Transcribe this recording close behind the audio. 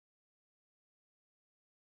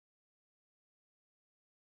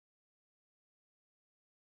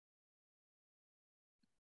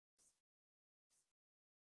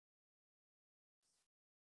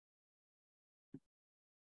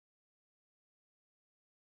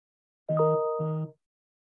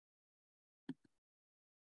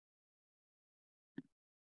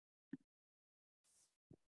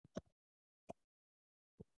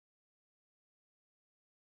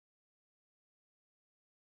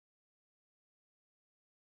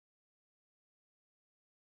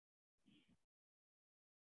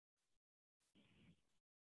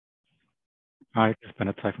Hi, das ist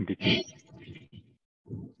Bernhard von BT.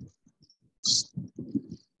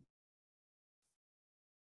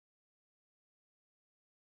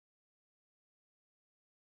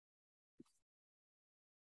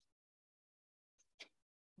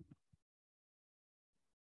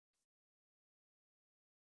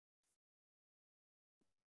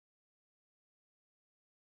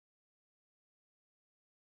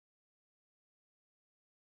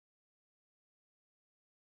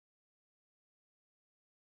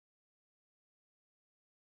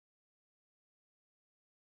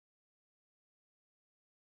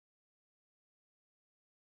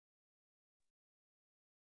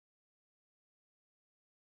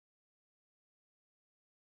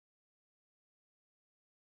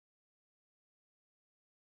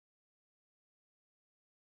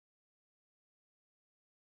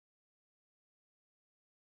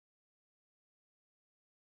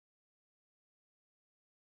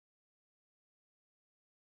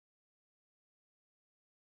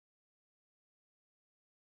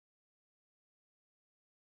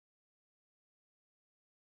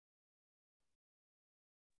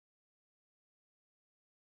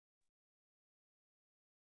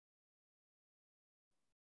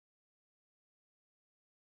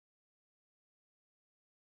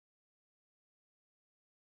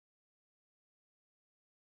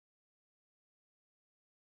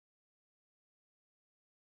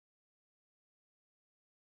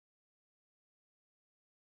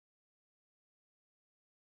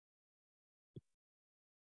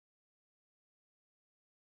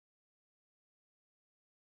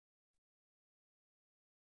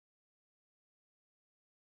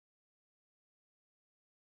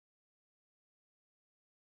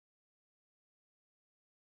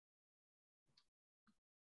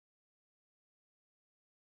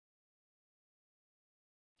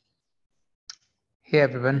 Hey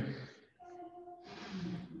everyone.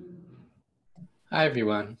 Hi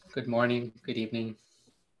everyone. Good morning, good evening.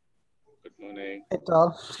 Good morning. Hey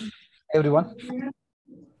all, everyone.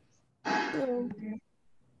 Hello.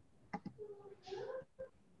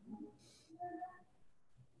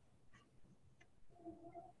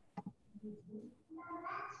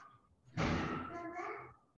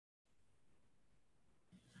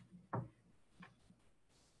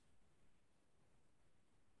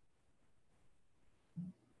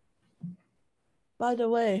 By the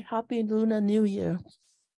way, Happy Lunar New Year.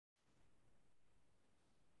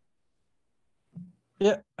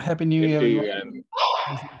 Yeah, Happy New Year, Same to you, everyone.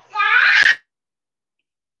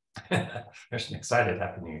 There's an excited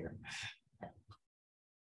Happy New Year.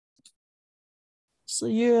 It's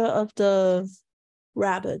the year of the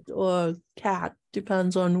rabbit or cat,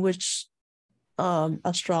 depends on which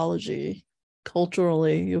astrology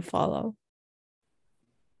culturally you follow.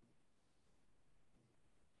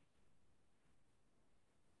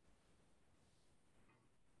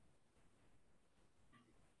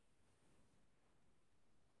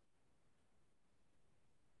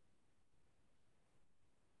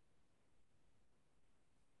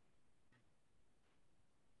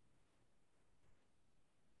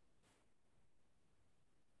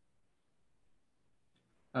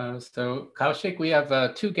 So Kaushik, we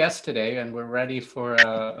have two guests today and we're ready for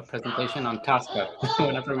a presentation on Tosca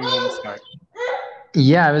whenever we want to start.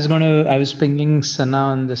 Yeah, I was pinging Sana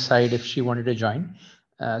on the side if she wanted to join.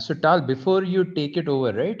 So Tal, before you take it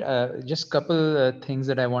over, right? Just couple things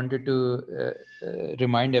that I wanted to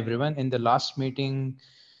remind everyone. In the last meeting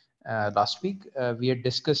last week, we had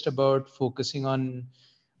discussed about focusing on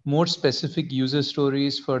more specific user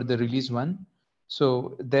stories for the release one.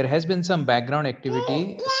 So there has been some background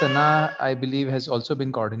activity. Sana, I believe, has also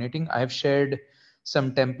been coordinating. I have shared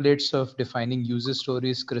some templates of defining user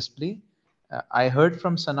stories crisply. I heard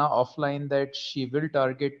from Sana offline that she will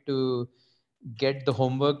target to get the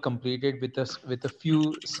homework completed with us with a few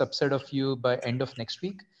subset of you by end of next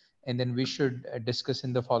week, and then we should discuss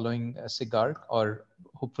in the following cigar or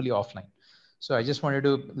hopefully offline. So I just wanted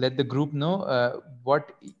to let the group know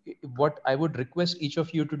what I would request each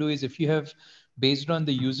of you to do is, if you have, based on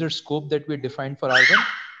the user scope that we defined for Arvind.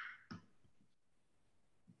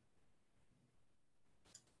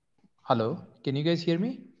 Hello, can you guys hear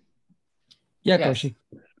me? Yeah, Yes. Kaushik.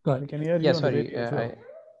 Go ahead. We can hear you Yeah, on the sorry. radio as well.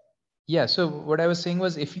 Yeah, so what I was saying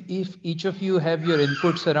was, if each of you have your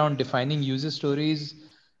inputs around defining user stories,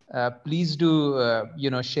 please do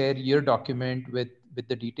share your document with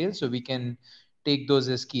the details so we can take those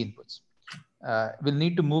as key inputs. We'll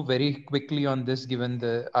need to move very quickly on this given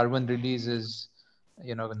the R1 release is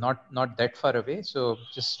not that far away. So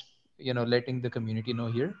just letting the community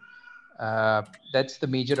know here. That's the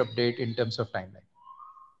major update in terms of timeline.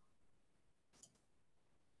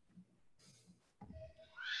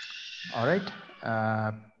 All right.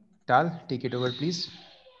 Tal, take it over, please.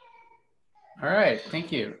 All right,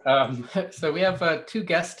 thank you. So we have two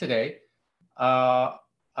guests today, and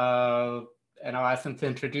I'll ask them to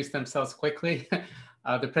introduce themselves quickly.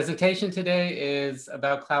 The presentation today is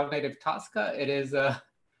about Cloud Native Tosca. It is,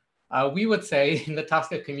 we would say in the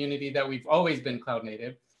Tosca community that we've always been Cloud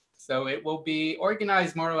Native. So it will be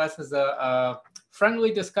organized more or less as a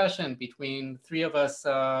friendly discussion between three of us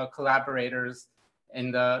collaborators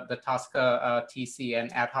in the Tosca TC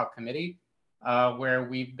and ad hoc committee. Where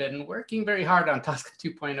we've been working very hard on Tosca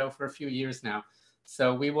 2.0 for a few years now.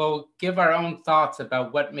 So we will give our own thoughts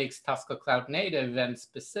about what makes Tosca Cloud Native and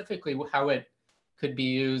specifically how it could be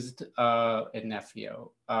used in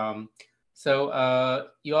Nefio. So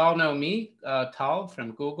you all know me, Tal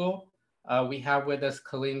from Google. We have with us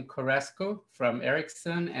Colleen Koresko from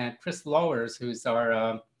Ericsson and Chris Lowers, who's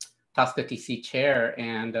our Tosca TC chair,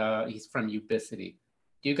 and he's from Ubicity.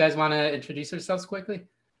 Do you guys want to introduce yourselves quickly?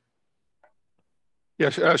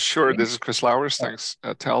 Yeah, sure. This is Chris Lowers. Thanks,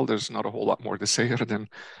 Tal. There's not a whole lot more to say other than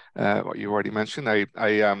what you already mentioned. I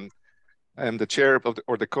am the chair of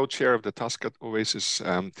or the co-chair of the Tosca Oasis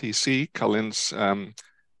TC. Colin's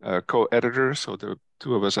co-editor. So the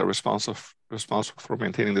two of us are responsible for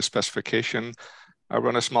maintaining the specification. I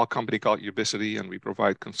run a small company called Ubicity, and we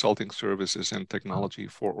provide consulting services and technology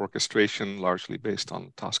for orchestration, largely based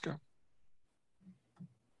on Tosca.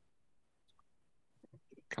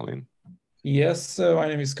 Colin. Yes, my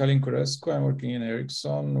name is Colin Koresko. I'm working in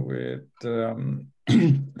Ericsson with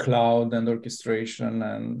cloud and orchestration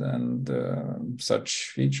and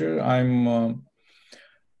such feature. I'm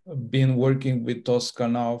been working with Tosca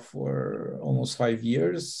now for almost 5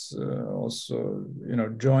 years. Also,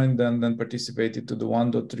 joined and then participated to the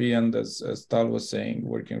 1.3, and as Tal was saying,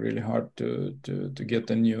 working really hard to get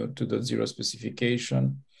the new 2.0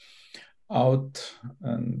 specification out,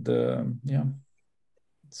 and yeah.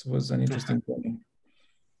 It was an interesting journey.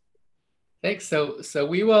 Thanks. So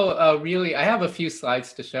we will really, I have a few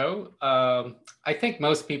slides to show. I think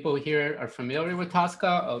most people here are familiar with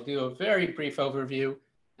Tosca. I'll do a very brief overview,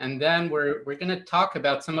 and then we're going to talk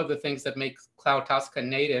about some of the things that make Cloud Tosca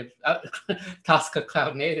native, Tosca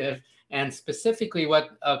Cloud Native, and specifically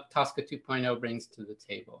what Tosca 2.0 brings to the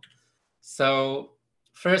table. So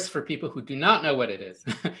first, for people who do not know what it is,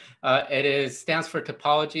 stands for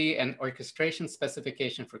Topology and Orchestration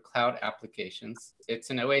Specification for Cloud Applications. It's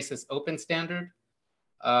an OASIS open standard.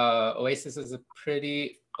 OASIS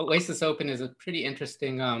Open is a pretty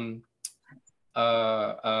interesting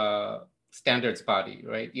standards body,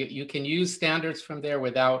 right? You can use standards from there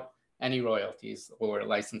without any royalties or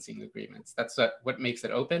licensing agreements. That's what makes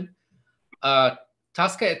it open.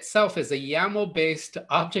 Tosca itself is a YAML-based,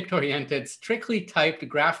 object-oriented, strictly typed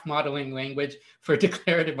graph modeling language for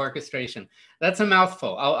declarative orchestration. That's a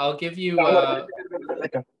mouthful. I'll give you.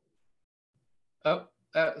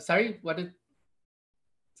 Sorry. What did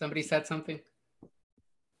somebody said something?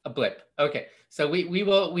 A blip. Okay. So we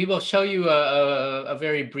will show you a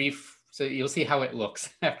very brief. So you'll see how it looks.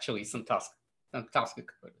 Actually, some Tosca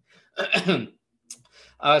code.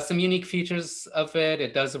 Some unique features of it.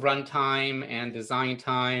 It does runtime and design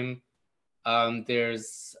time. We'll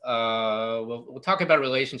talk about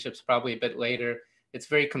relationships probably a bit later. It's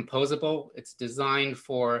very composable. It's designed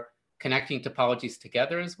for connecting topologies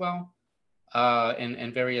together as well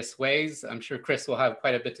in various ways. I'm sure Chris will have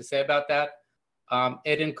quite a bit to say about that.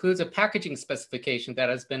 It includes a packaging specification that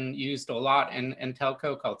has been used a lot in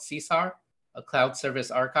telco called CSAR, a cloud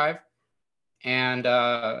service archive. And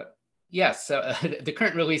yes, the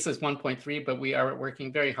current release is 1.3, but we are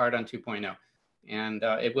working very hard on 2.0, and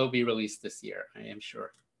it will be released this year, I am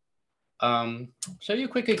sure. Show you a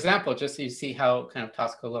quick example just so you see how kind of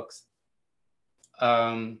Tosca looks.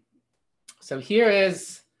 So here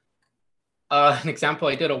is an example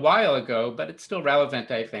I did a while ago, but it's still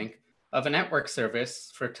relevant, I think, of a network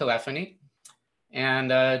service for telephony. And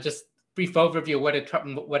just brief overview of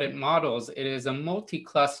what it models. It is a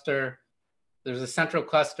multi-cluster. There's a central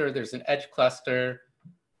cluster, there's an edge cluster.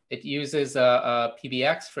 It uses a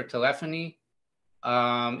PBX for telephony.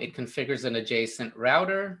 It configures an adjacent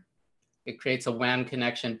router. It creates a WAN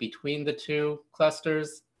connection between the two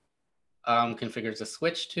clusters. Configures a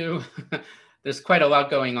switch too. There's quite a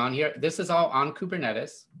lot going on here. This is all on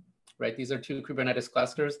Kubernetes, right? These are 2 Kubernetes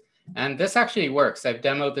clusters. And this actually works. I've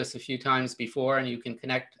demoed this a few times before, and you can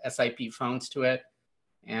connect SIP phones to it.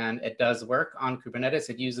 And it does work on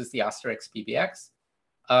Kubernetes. It uses the Asterix PBX.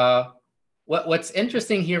 What's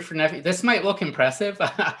interesting here for Nefio, this might look impressive.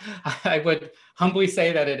 I would humbly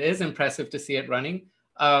say that it is impressive to see it running,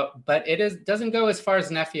 but it doesn't go as far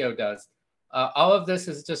as Nefio does. All of this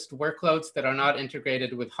is just workloads that are not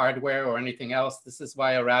integrated with hardware or anything else. This is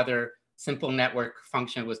why a rather simple network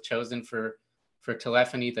function was chosen for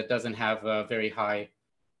telephony that doesn't have very high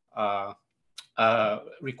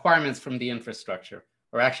requirements from the infrastructure,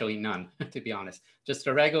 or actually none, to be honest. Just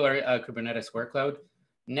a regular Kubernetes workload.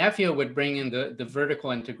 Nephew would bring in the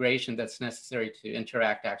vertical integration that's necessary to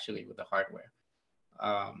interact actually with the hardware.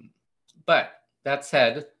 But that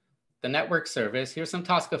said, the network service, here's some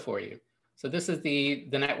Tosca for you. So this is the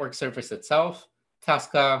network service itself.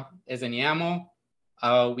 Tosca is in YAML.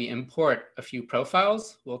 We import a few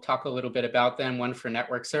profiles. We'll talk a little bit about them, one for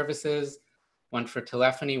network services, one for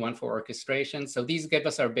telephony, one for orchestration. So these give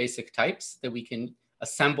us our basic types that we can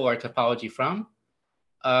assemble our topology from.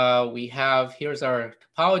 Here's our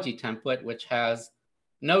topology template, which has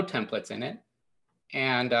no templates in it.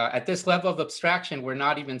 And at this level of abstraction, we're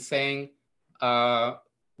not even saying,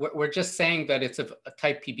 we're just saying that it's a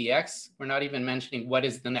type PBX. We're not even mentioning what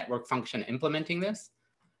is the network function implementing this.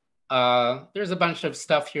 There's a bunch of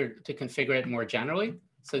stuff here to configure it more generally.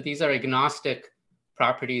 So these are agnostic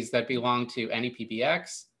properties that belong to any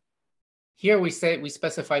PBX. Here we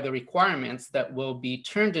specify the requirements that will be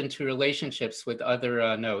turned into relationships with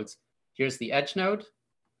other nodes. Here's the edge node.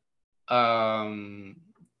 There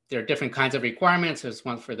are different kinds of requirements. There's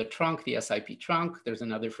one for the trunk, the SIP trunk. There's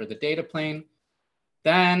another for the data plane.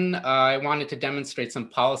 Then I wanted to demonstrate some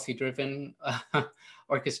policy-driven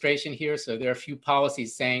orchestration here. So there are a few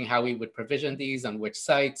policies saying how we would provision these on which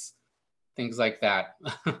sites, things like that.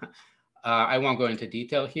 I won't go into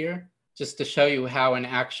detail here, just to show you how an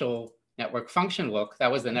actual network function look.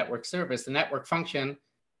 That was the network service. The network function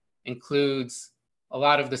includes a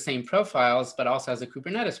lot of the same profiles, but also has a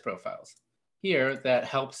Kubernetes profiles here that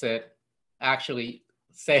helps it actually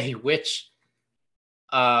say which,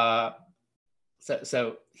 so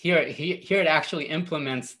here it actually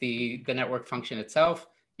implements the network function itself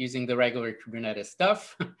using the regular Kubernetes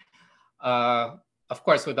stuff. Of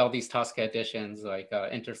course, with all these Tosca additions, like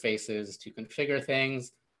interfaces to configure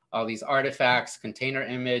things, all these artifacts, container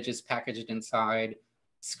images packaged inside,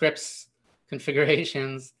 scripts,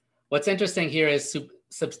 configurations. What's interesting here is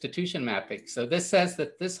substitution mapping. So this says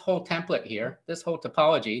that this whole template here, this whole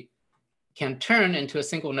topology, can turn into a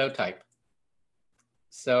single node type.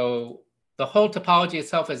 So the whole topology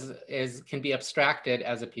itself can be abstracted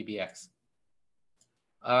as a PBX.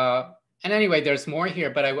 And anyway, there's more here,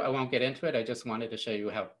 but I won't get into it. I just wanted to show you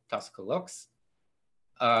how Tosca looks.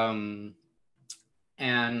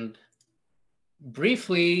 And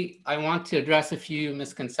briefly, I want to address a few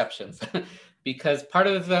misconceptions because part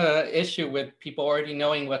of the issue with people already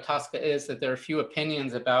knowing what Tosca is that there are a few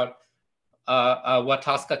opinions about what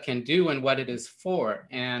Tosca can do and what it is for.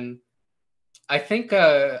 And I think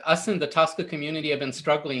us in the Tosca community have been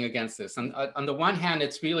struggling against this. And on the one hand,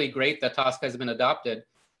 it's really great that Tosca has been adopted,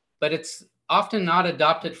 but it's often not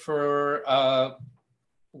adopted for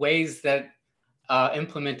ways that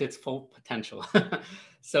implement its full potential.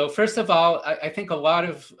 So first of all, I think a lot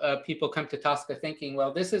of people come to Tosca thinking,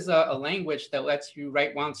 well, this is a language that lets you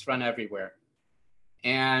write once, run everywhere.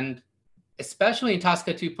 And especially in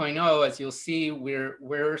Tosca 2.0, as you'll see,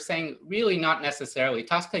 we're saying really not necessarily.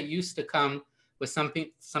 Tosca used to come with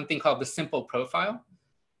something called the simple profile,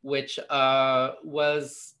 which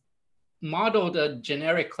was modeled a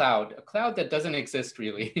generic cloud, a cloud that doesn't exist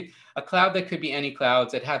really, a cloud that could be any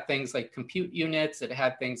clouds. It had things like compute units, it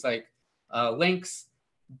had things like links,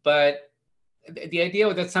 but the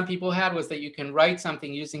idea that some people had was that you can write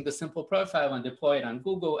something using the simple profile and deploy it on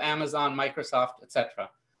Google, Amazon, Microsoft, etc.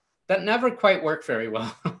 That never quite worked very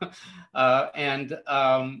well.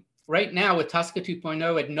 Right now with Tosca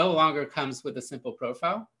 2.0, it no longer comes with a simple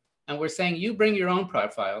profile. And we're saying you bring your own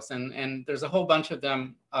profiles, and there's a whole bunch of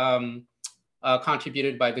them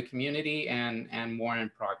contributed by the community and more in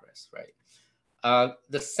progress, right?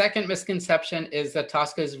 The second misconception is that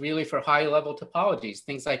Tosca is really for high-level topologies,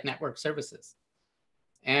 things like network services.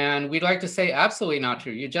 And we'd like to say absolutely not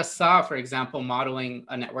true. You just saw, for example, modeling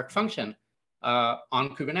a network function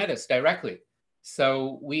on Kubernetes directly.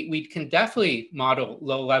 So we can definitely model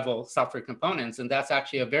low-level software components, and that's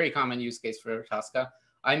actually a very common use case for Tosca.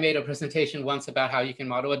 I made a presentation once about how you can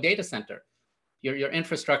model a data center, your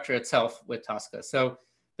infrastructure itself with Tosca. So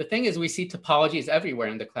the thing is, we see topologies everywhere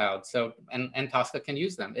in the cloud. So and Tosca can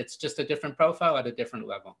use them. It's just a different profile at a different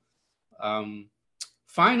level.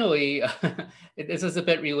 Finally, this is a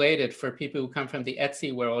bit related for people who come from the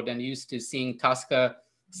Etsy world and used to seeing Tosca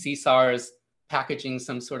CSARs packaging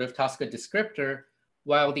some sort of Tosca descriptor,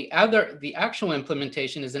 while the actual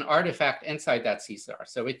implementation is an artifact inside that CSAR.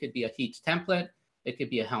 So it could be a heat template, it could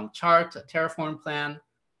be a Helm chart, a Terraform plan.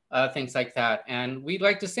 things like that. And we'd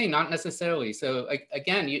like to say not necessarily. So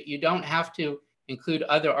again, you don't have to include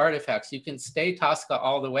other artifacts. You can stay Tosca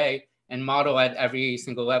all the way and model at every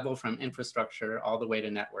single level from infrastructure all the way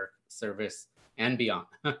to network, service, and beyond.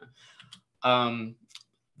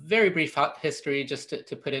 Very brief history, just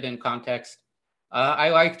to put it in context. I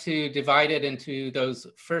like to divide it into those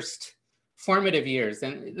first formative years.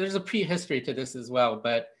 And there's a prehistory to this as well,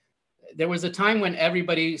 but there was a time when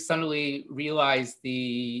everybody suddenly realized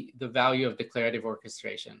the value of declarative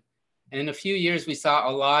orchestration. And in a few years, we saw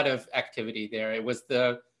a lot of activity there. It was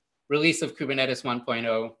the release of Kubernetes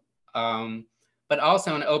 1.0, but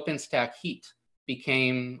also an OpenStack heat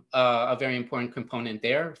became a very important component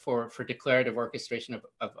there for declarative orchestration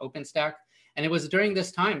of OpenStack. And it was during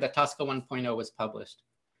this time that Tosca 1.0 was published.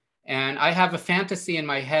 And I have a fantasy in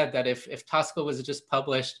my head that if Tosca was just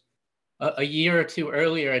published a year or two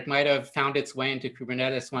earlier, it might have found its way into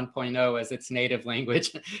Kubernetes 1.0 as its native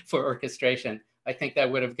language for orchestration. I think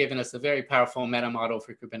that would have given us a very powerful meta model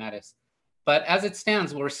for Kubernetes. But as it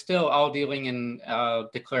stands, we're still all dealing in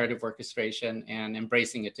declarative orchestration and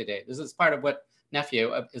embracing it today. This is part of what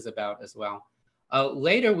Nephew is about as well.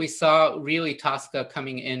 Later, we saw really Tosca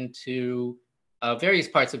coming into various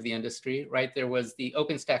parts of the industry, right? There was the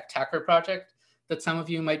OpenStack Tacker project that some of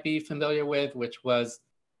you might be familiar with, which was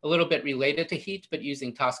a little bit related to Heat, but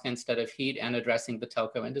using Tosca instead of Heat and addressing the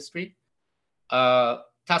telco industry.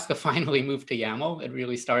 Tosca finally moved to YAML. It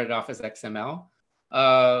really started off as XML.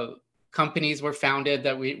 Companies were founded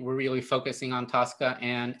that were really focusing on Tosca,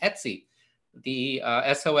 and Etsy, the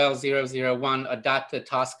SOL001 adopted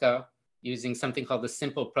Tosca using something called the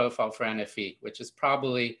simple profile for NFE, which is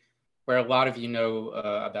probably where a lot of you know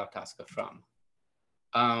about Tosca from.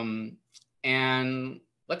 And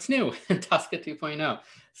what's new in Tosca 2.0?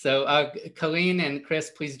 So Colleen and Chris,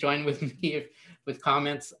 please join with me with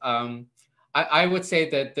comments. I would say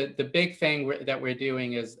that the big thing that we're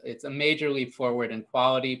doing is it's a major leap forward in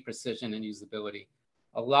quality, precision, and usability.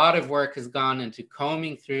 A lot of work has gone into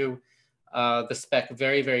combing through the spec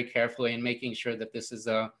very, very carefully and making sure that this is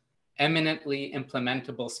a eminently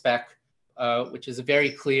implementable spec, which is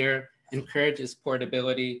very clear, encourages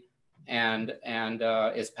portability, and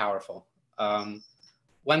is powerful.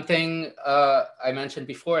 One thing I mentioned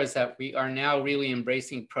before is that we are now really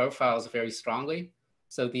embracing profiles very strongly.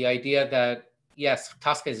 So the idea that, yes,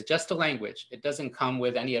 Tosca is just a language. It doesn't come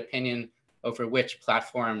with any opinion over which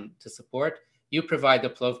platform to support. You provide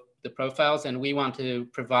the profiles, and we want to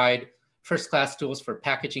provide first-class tools for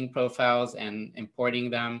packaging profiles and importing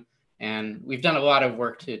them. And we've done a lot of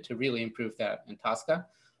work to really improve that in Tosca.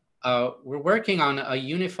 We're working on a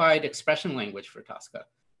unified expression language for Tosca.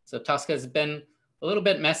 So Tosca has been a little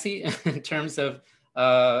bit messy in terms of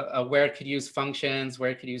where it could use functions, where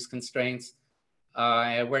it could use constraints,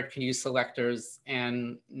 where it can use selectors.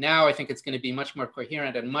 And now I think it's going to be much more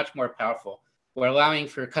coherent and much more powerful. We're allowing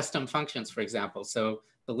for custom functions, for example. So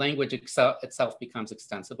the language itself becomes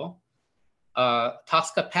extensible.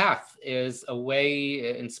 Tosca Path is a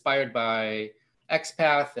way inspired by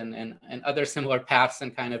XPath and other similar paths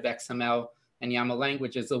and kind of XML and YAML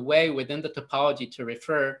languages, a way within the topology to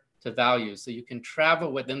refer to values. So you can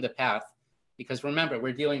travel within the path, because remember,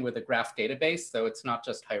 we're dealing with a graph database, so it's not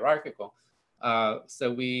just hierarchical.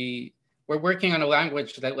 So we're working on a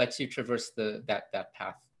language that lets you traverse that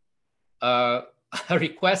path. A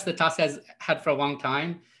request that Tosca has had for a long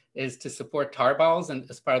time is to support tarballs and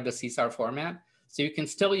as part of the CSAR format. So you can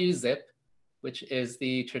still use zip, which is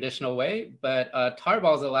the traditional way, but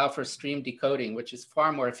tarballs allow for stream decoding, which is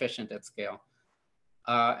far more efficient at scale.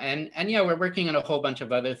 And yeah, we're working on a whole bunch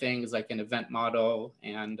of other things like an event model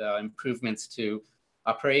and improvements to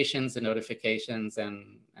operations and notifications,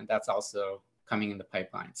 and that's also coming in the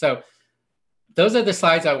pipeline. So those are the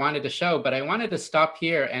slides I wanted to show, but I wanted to stop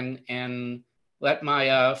here and let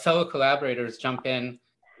my fellow collaborators jump in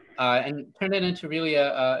and turn it into really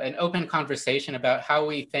an open conversation about how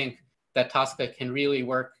we think that Tosca can really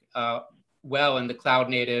work well in the cloud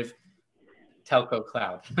native telco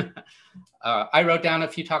cloud. I wrote down a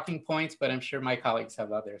few talking points, but I'm sure my colleagues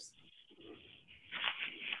have others.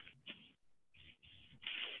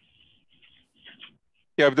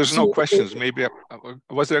 Yeah, if there's no questions, maybe,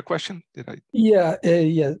 was there a question? Did I? Yeah.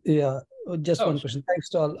 Just one question. Thanks,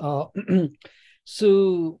 Tal.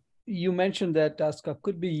 So you mentioned that Tosca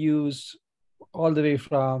could be used all the way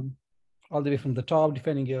from the top,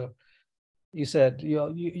 depending you said you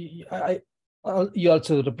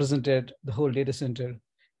also represented the whole data center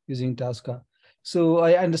using Tosca. So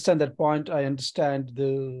I understand that point. I understand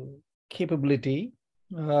the capability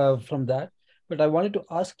from that. But I wanted to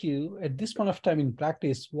ask you, at this point of time in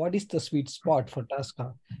practice, what is the sweet spot for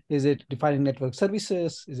Tasca? Is it defining network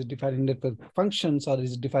services? Is it defining network functions? Or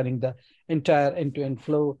is it defining the entire end-to-end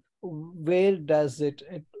flow? Where does it,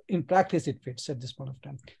 in practice, it fits at this point of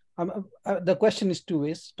time? The question is two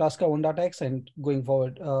ways, Tasca 1.x and going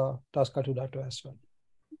forward, Tasca 2.2 as well.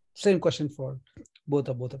 Same question for both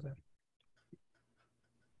of them.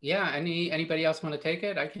 Yeah, anybody else want to take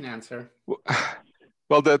it? I can answer.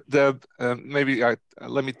 Well, maybe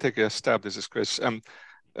let me take a stab. This is Chris.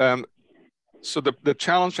 So the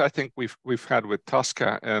challenge I think we've had with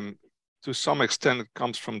Tasca, to some extent, it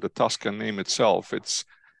comes from the Tasca name itself. It's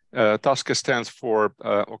Tasca stands for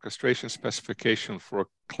Orchestration Specification for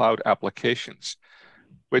Cloud Applications,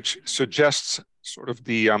 which suggests sort of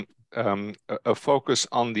the a focus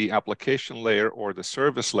on the application layer or the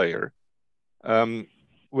service layer,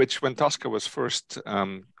 which when Tasca was first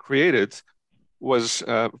created was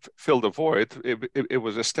filled a void. It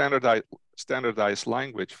was a standardized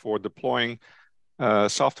language for deploying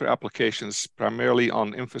software applications primarily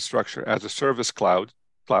on infrastructure as a service clouds,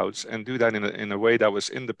 and do that in a way that was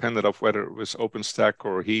independent of whether it was OpenStack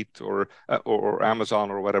or Heat or Amazon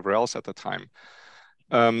or whatever else at the time.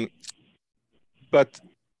 But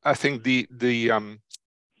I think the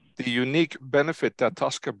unique benefit that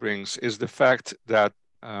Tasca brings is the fact that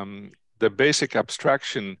the basic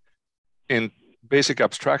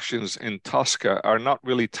abstractions in Tasca are not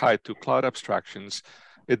really tied to cloud abstractions.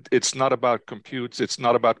 It's not about computes, it's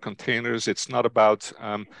not about containers, it's not about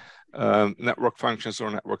network functions or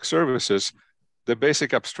network services. The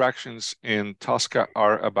basic abstractions in Tasca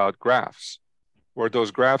are about graphs, where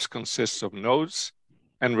those graphs consist of nodes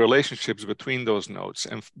and relationships between those nodes.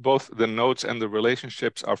 And both the nodes and the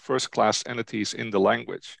relationships are first-class entities in the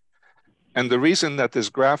language. And the reason that this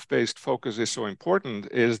graph-based focus is so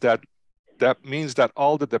important is that means that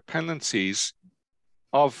all the dependencies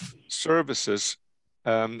of services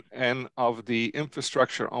and of the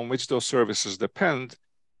infrastructure on which those services depend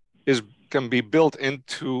can be built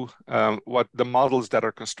into what the models that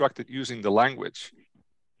are constructed using the language.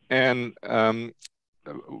 And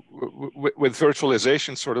with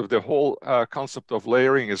virtualization, sort of the whole concept of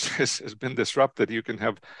layering has been disrupted. You can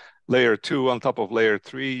have layer 2 on top of layer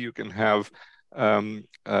 3. You can have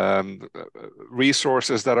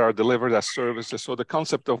resources that are delivered as services. So the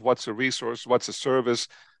concept of what's a resource, what's a service,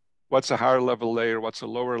 what's a higher level layer, what's a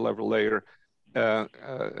lower level layer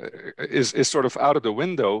is sort of out of the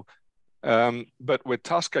window. But with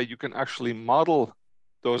Tasca, you can actually model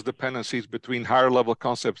those dependencies between higher level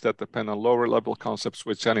concepts that depend on lower level concepts,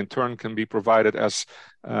 which then in turn can be provided as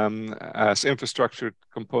infrastructure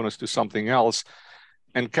components to something else.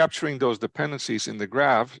 And capturing those dependencies in the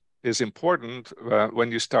graph is important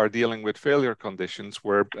when you start dealing with failure conditions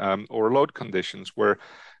or load conditions where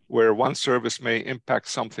one service may impact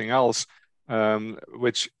something else,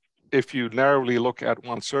 which if you narrowly look at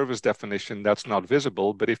one service definition, that's not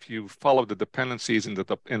visible. But if you follow the dependencies in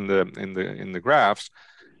the graphs,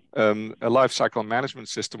 a lifecycle management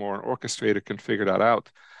system or an orchestrator can figure that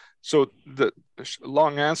out. So the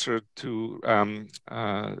long answer to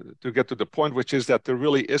get to the point, which is that there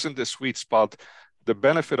really isn't a sweet spot. The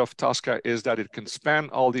benefit of Tasca is that it can span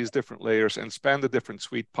all these different layers and span the different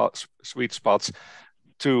sweet spots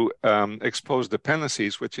to expose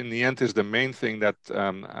dependencies, which in the end is the main thing that,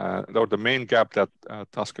 or the main gap that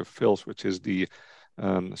Tasca fills, which is the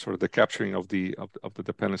sort of the capturing of the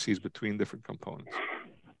dependencies between different components.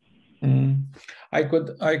 I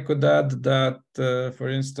could add that, for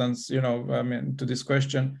instance, to this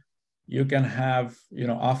question, you can have,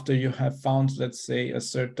 after you have found, let's say, a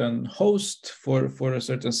certain host for a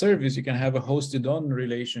certain service, you can have a hosted on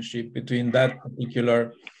relationship between that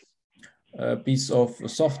particular piece of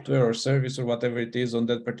software or service or whatever it is on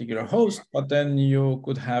that particular host. But then you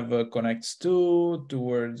could have a connects to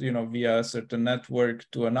towards, via a certain network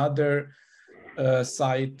to another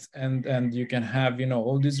site, and you can have,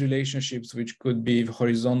 all these relationships, which could be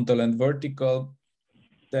horizontal and vertical,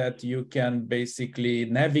 that you can basically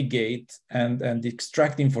navigate and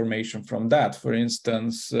extract information from that. For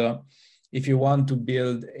instance, if you want to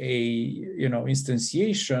build a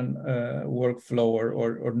instantiation workflow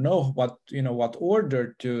or know what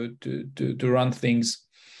order to run things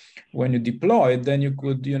when you deploy, then you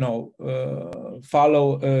could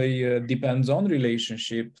follow a depends on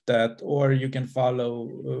relationship or you can follow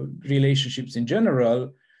relationships in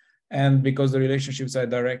general. And because the relationships are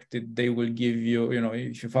directed, they will give you,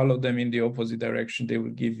 if you follow them in the opposite direction, they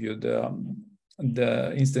will give you the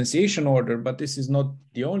instantiation order. But this is not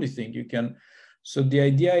the only thing you can. So the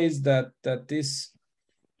idea is that this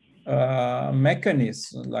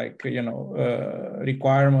mechanisms, like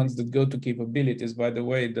requirements that go to capabilities. By the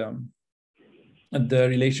way, the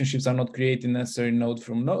relationships are not created necessarily node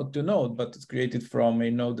from node to node, but it's created from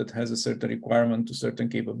a node that has a certain requirement to certain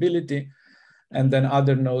capability, and then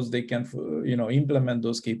other nodes, they can implement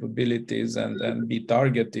those capabilities and be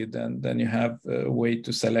targeted, and then you have a way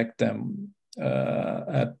to select them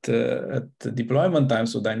at the deployment time,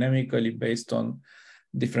 so dynamically based on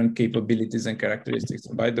different capabilities and characteristics.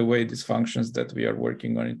 And by the way, these functions that we are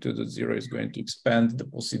working on in 2.0 is going to expand the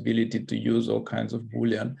possibility to use all kinds of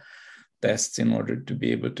Boolean tests in order to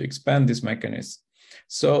be able to expand this mechanism.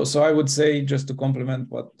 So I would say, just to complement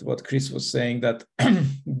what Chris was saying, that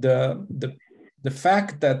the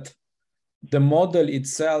fact that the model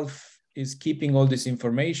itself is keeping all this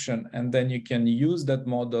information, and then you can use that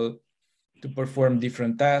model to perform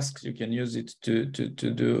different tasks. You can use it to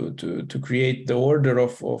create the order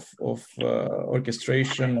of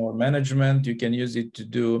orchestration or management. You can use it to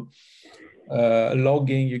do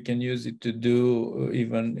logging. You can use it to do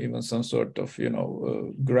even some sort of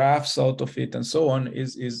graphs out of it, and so on.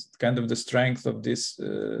 Is kind of the strength of this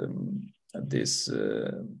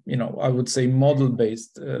I would say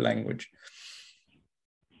model-based language.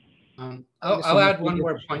 I'll add one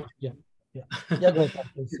more point. Yeah, go ahead,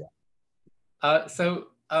 please.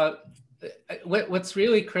 What's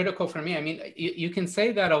really critical for me, I mean, you can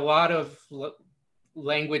say that a lot of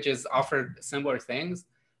languages offer similar things,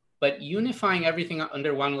 but unifying everything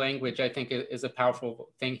under one language, I think, is a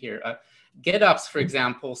powerful thing here. GitOps, for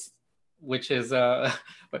example, which is,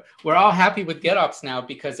 we're all happy with GitOps now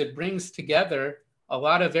because it brings together a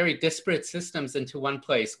lot of very disparate systems into one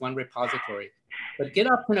place, one repository. But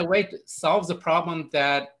GitOps, in a way, solves a problem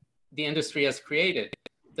that the industry has created.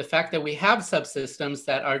 The fact that we have subsystems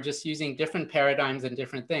that are just using different paradigms and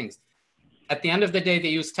different things. At the end of the day, they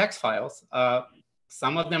use text files.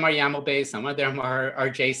 Some of them are YAML-based, some of them are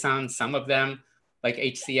JSON, some of them, like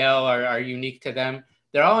HCL, are unique to them.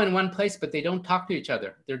 They're all in one place, but they don't talk to each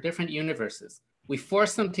other. They're different universes. We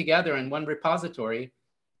force them together in one repository,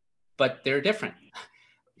 but they're different.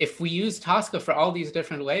 If we use Tosca for all these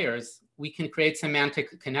different layers, we can create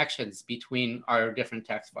semantic connections between our different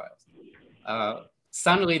text files.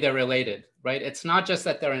 Suddenly they're related, right? It's not just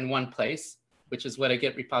that they're in one place, which is what a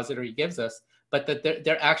Git repository gives us, but that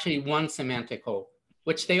they're actually one semantic whole,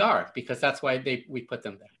 which they are, because that's why we put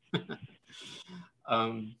them there.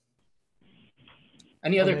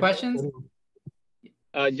 Any other questions?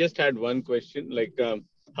 Just had one question, like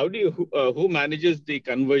how do you, who manages the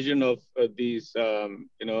conversion of these, I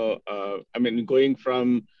mean, going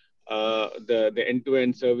from the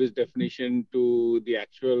end-to-end service definition to the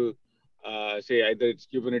actual, say either it's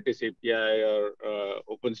Kubernetes API or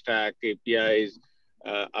OpenStack APIs,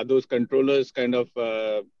 are those controllers kind of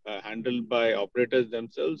handled by operators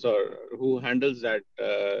themselves, or who handles that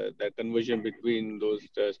conversion between those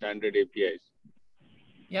standard APIs?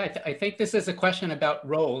 Yeah, I think this is a question about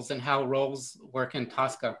roles and how roles work in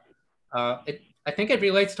Tosca. I think it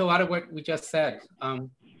relates to a lot of what we just said.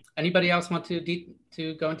 Anybody else want to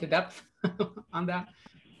go into depth on that?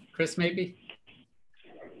 Chris, maybe?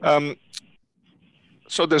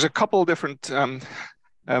 So there's a couple different, at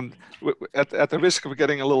the risk of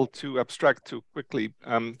getting a little too abstract too quickly,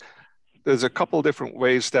 there's a couple different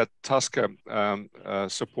ways that Tosca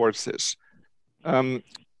supports this.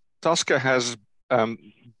 Tosca has,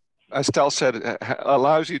 as Tal said,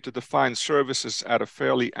 allows you to define services at a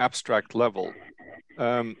fairly abstract level,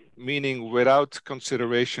 meaning without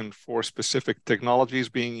consideration for specific technologies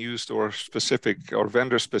being used or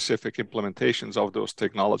vendor-specific implementations of those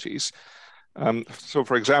technologies. So,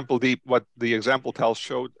 for example, what the example Tal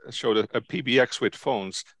showed a PBX with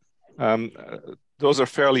phones. Those are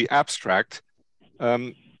fairly abstract,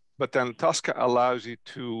 but then Tosca allows you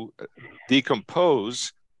to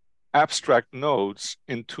decompose abstract nodes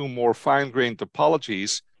into more fine-grained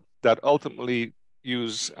topologies that ultimately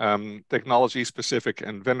use technology-specific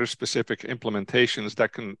and vendor-specific implementations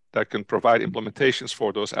that can provide implementations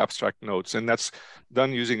for those abstract nodes, and that's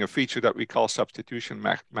done using a feature that we call substitution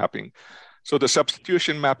mapping. So the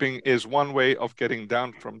substitution mapping is one way of getting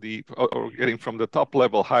down from the top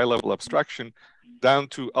level, high-level abstraction, down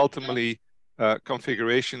to ultimately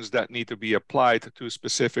configurations that need to be applied to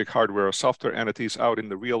specific hardware or software entities out in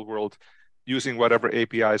the real world, using whatever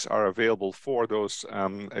APIs are available for those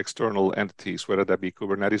external entities, whether that be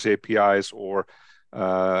Kubernetes APIs or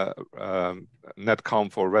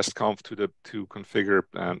netconf or restconf to configure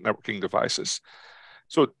networking devices.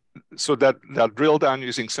 So that drill down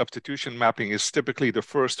using substitution mapping is typically the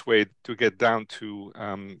first way to get down to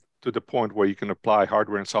the point where you can apply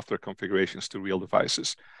hardware and software configurations to real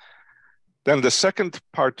devices. Then the second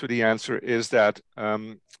part to the answer is that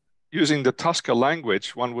using the Tosca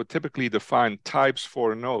language, one would typically define types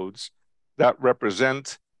for nodes that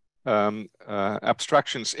represent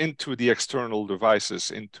abstractions into the external devices,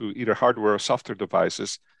 into either hardware or software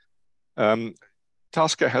devices.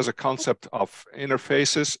 Tosca has a concept of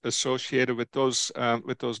interfaces associated with those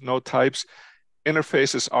node types.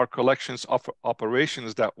 Interfaces are collections of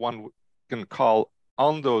operations that one can call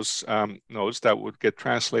on those nodes that would get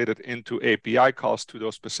translated into API calls to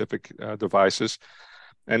those specific devices.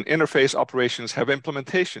 And interface operations have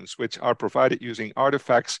implementations which are provided using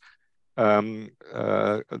artifacts bundled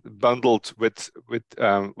with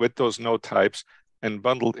those node types and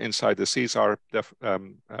bundled inside the CSR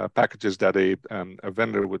packages that a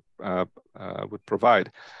vendor would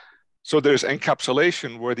provide. So there's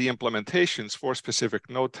encapsulation where the implementations for specific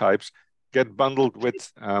node types get bundled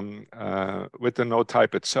with the node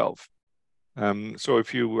type itself. So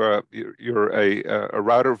if you're a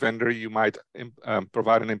router vendor, you might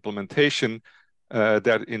provide an implementation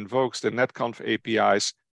that invokes the netconf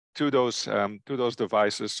APIs to those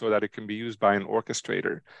devices so that it can be used by an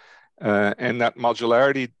orchestrator. And that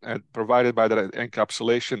modularity provided by that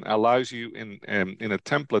encapsulation allows you in a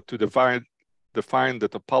template to define the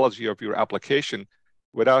topology of your application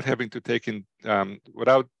without having to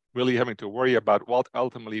without really having to worry about what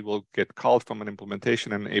ultimately will get called from an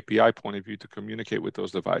implementation and an API point of view to communicate with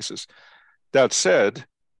those devices. That said,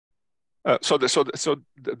 so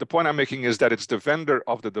the point I'm making is that it's the vendor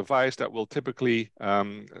of the device that will typically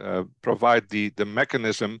provide the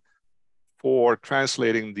mechanism for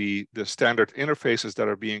translating the standard interfaces that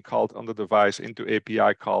are being called on the device into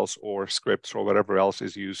API calls or scripts or whatever else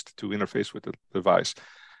is used to interface with the device.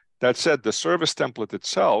 That said, the service template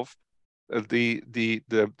itself, the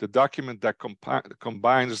document that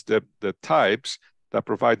combines the types that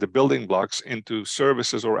provide the building blocks into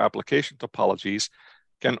services or application topologies,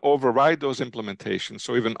 can override those implementations.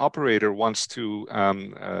 So if an operator wants to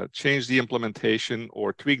change the implementation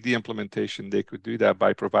or tweak the implementation, they could do that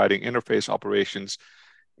by providing interface operations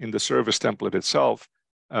in the service template itself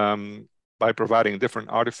by providing different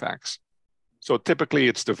artifacts. So typically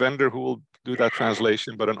it's the vendor who will do that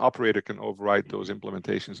translation, but an operator can override those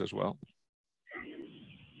implementations as well.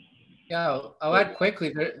 Yeah, I'll add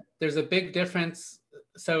quickly, there's a big difference.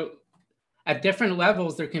 So at different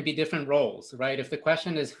levels, there can be different roles, right? If the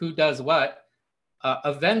question is who does what,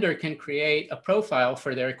 a vendor can create a profile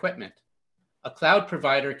for their equipment. A cloud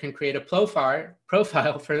provider can create a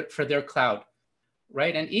profile for their cloud,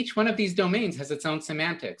 right? And each one of these domains has its own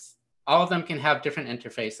semantics. All of them can have different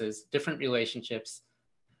interfaces, different relationships.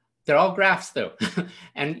 They're all graphs though.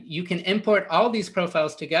 And you can import all these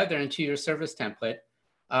profiles together into your service template.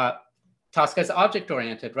 Tosca is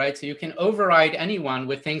object-oriented, right? So you can override anyone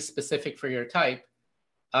with things specific for your type.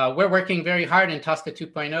 We're working very hard in Tosca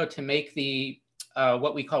 2.0 to make the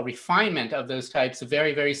what we call refinement of those types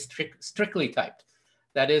very, very strictly typed.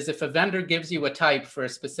 That is, if a vendor gives you a type for a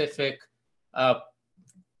specific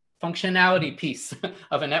functionality piece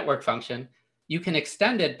of a network function, you can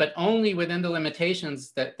extend it, but only within the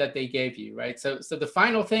limitations that they gave you, right? So the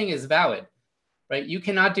final thing is valid, right? You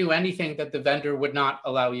cannot do anything that the vendor would not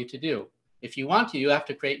allow you to do. If you want to, you have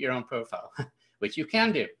to create your own profile, which you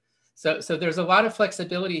can do. So there's a lot of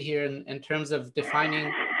flexibility here in terms of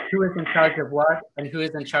defining who is in charge of what and who is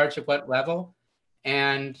in charge of what level.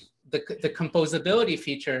 And the composability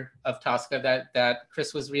feature of Tosca that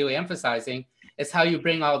Chris was really emphasizing is how you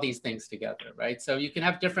bring all these things together, right? So you can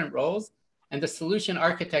have different roles, and the solution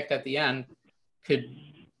architect at the end could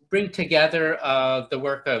bring together the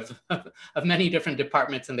work of many different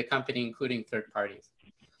departments in the company, including third parties.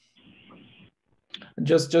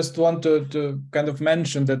 Just want to kind of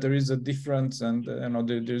mention that there is a difference, and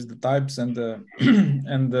there's the types and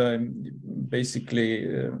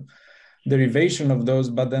basically derivation of those,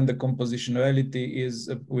 but then the compositionality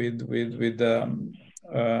is with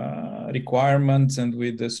requirements and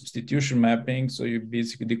with the substitution mapping. So you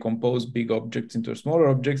basically decompose big objects into smaller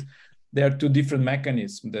objects. There are two different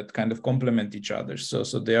mechanisms that kind of complement each other. So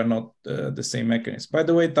they are not the same mechanism. By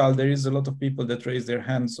the way, Tal, there is a lot of people that raise their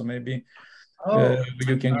hands, so maybe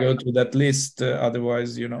you can go to that list.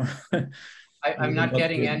 Otherwise, I'm not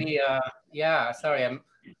getting any. Yeah, sorry, I'm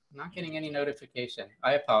not getting any notification.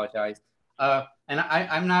 I apologize. And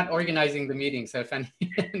I'm not organizing the meeting, so if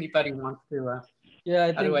anybody wants to. Yeah,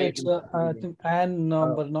 I think it's I think Anne,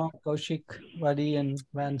 Barnack, Kaushik, Wadi, and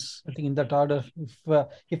Vance. I think in that order.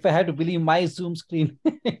 If I had to believe my Zoom screen.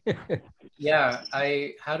 Yeah,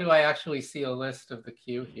 how do I actually see a list of the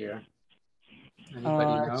queue here?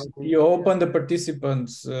 Anybody know? You open the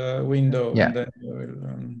participants window, yeah. and then you will.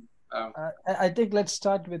 I think let's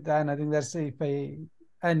start with that. I think that's if I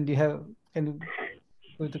and you have can you go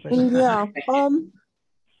with the question? Yeah.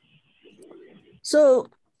 So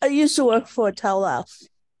I used to work for TELF,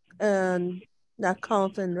 and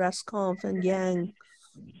NetConf and RESTConf and Yang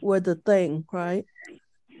were the thing, right?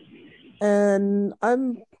 And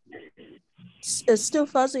it's still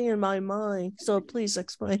fuzzy in my mind. So please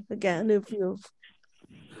explain again if you've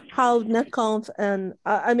how NetConf and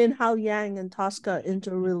I mean how Yang and Tosca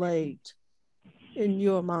interrelate in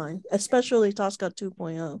your mind, especially Tosca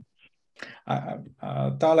 2.0.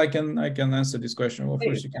 Tal, I can answer this question. Well,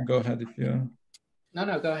 first you can go ahead if you.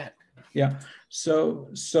 No, go ahead. Yeah. So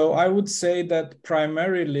I would say that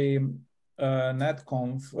primarily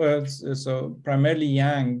NetConf, so primarily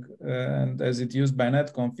Yang, and as it's used by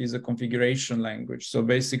NetConf, is a configuration language. So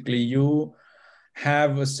basically, you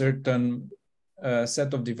have a certain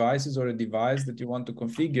set of devices or a device that you want to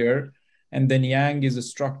configure, and then Yang is a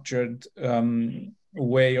structured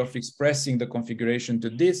way of expressing the configuration to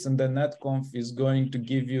this, and then NetConf is going to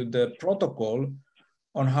give you the protocol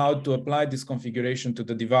on how to apply this configuration to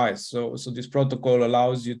the device. So this protocol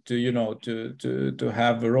allows you to, you know, to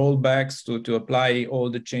have rollbacks, to apply all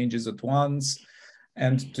the changes at once,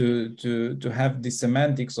 and to have the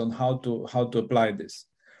semantics on how to apply this.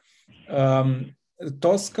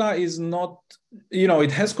 Tosca is not, you know,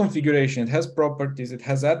 it has configuration, it has properties, it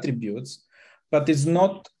has attributes, but it's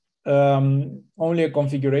not only a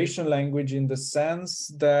configuration language in the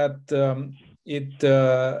sense that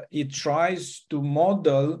it tries to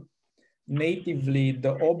model natively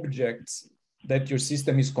the objects that your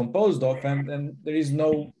system is composed of, and there is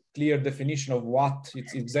no clear definition of what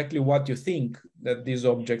it's exactly what you think that these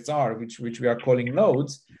objects are, which we are calling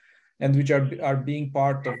nodes, and which are being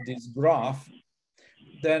part of this graph.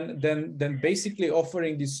 Then basically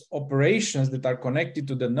offering these operations that are connected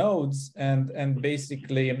to the nodes, and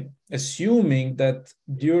basically assuming that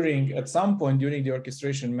at some point during the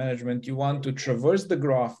orchestration management, you want to traverse the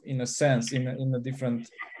graph in a sense, in a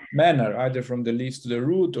different manner, either from the leaves to the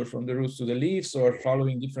root or from the roots to the leaves, or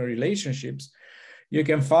following different relationships. You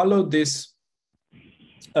can follow this,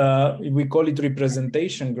 we call it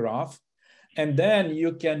representation graph, and then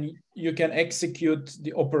you can execute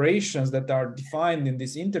the operations that are defined in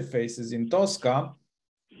these interfaces in Tosca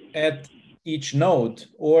at each node,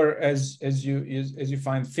 or as you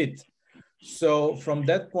find fit. So from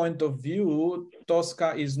that point of view,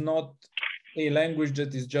 Tosca is not a language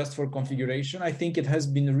that is just for configuration. I think it has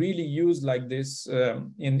been really used like this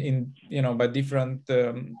in you know, by different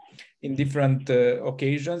in different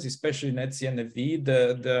occasions, especially in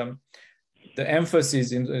etcnfv. The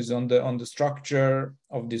emphasis is on the structure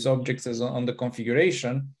of these objects as on the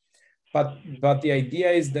configuration, but the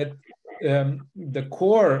idea is that the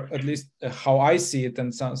core, at least how I see it,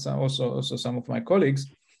 and also some of my colleagues,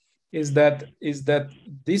 is that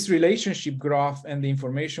this relationship graph and the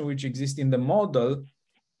information which exists in the model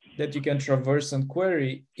that you can traverse and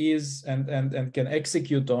query is and can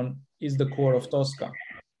execute on is the core of Tosca.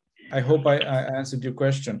 I hope I answered your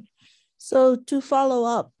question. So to follow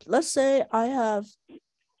up, let's say I have,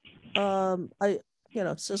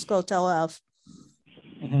 Cisco TELF,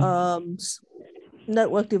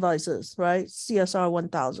 network devices, right? CSR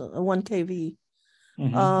 1000, 1 kV.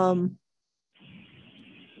 And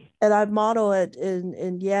I model it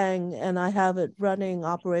in Yang, and I have it running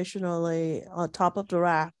operationally on top of the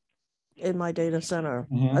rack in my data center,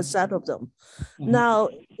 a set of them. Now,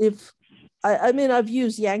 if I mean, I've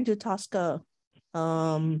used Yang to Tosca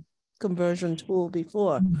conversion tool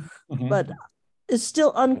before, but it's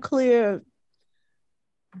still unclear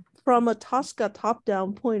from a Tosca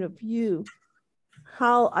top-down point of view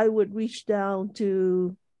how I would reach down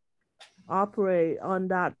to operate on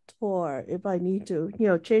that TOR if I need to, you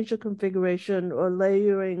know, change the configuration or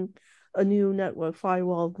layering a new network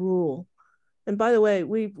firewall rule. And by the way,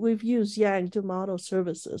 we've used Yang to model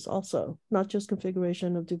services also, not just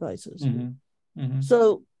configuration of devices.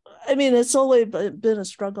 So I mean, it's always been a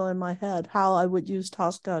struggle in my head how I would use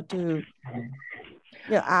Tosca to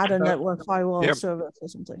add a network firewall service or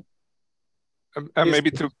something. And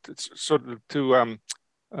maybe to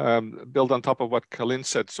build on top of what Kalin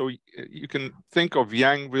said, so you can think of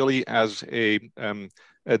Yang really as a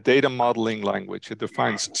data modeling language. It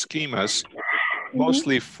defines schemas,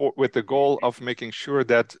 mostly with the goal of making sure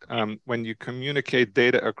that when you communicate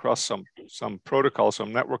data across some protocol,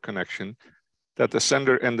 some network connection, that the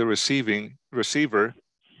sender and the receiver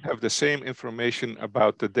have the same information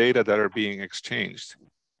about the data that are being exchanged.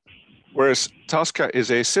 Whereas Tosca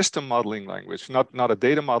is a system modeling language, not a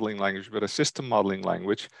data modeling language, but a system modeling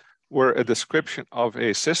language, where a description of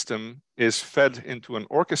a system is fed into an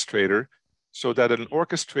orchestrator so that an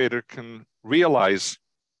orchestrator can realize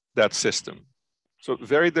that system. So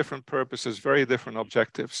very different purposes, very different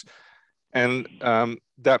objectives. And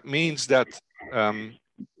that means that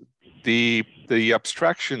the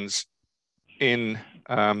abstractions in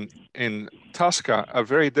Tosca are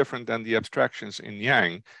very different than the abstractions in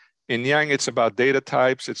Yang. In Yang, it's about data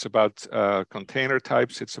types, it's about container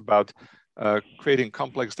types, it's about creating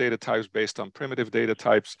complex data types based on primitive data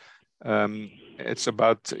types. It's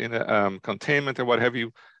about containment and what have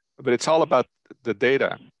you, but it's all about the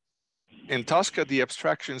data. In Tosca, the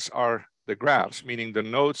abstractions are the graphs, meaning the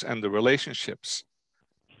nodes and the relationships.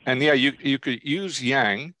 And yeah, you could use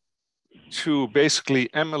Yang to basically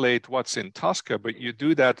emulate what's in Tosca, but you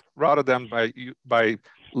do that rather than by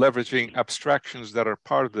leveraging abstractions that are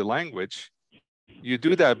part of the language. You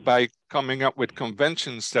do that by coming up with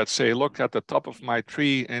conventions that say, look, at the top of my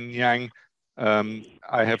tree in Yang,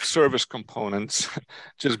 I have service components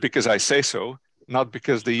just because I say so, not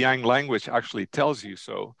because the Yang language actually tells you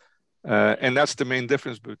so. And that's the main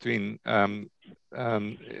difference between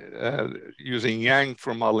using Yang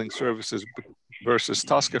for modeling services versus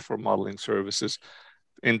Tosca for modeling services.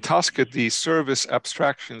 In Tosca, the service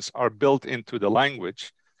abstractions are built into the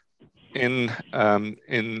language. In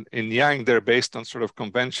Yang, they're based on sort of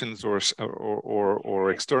conventions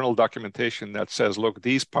or external documentation that says, look,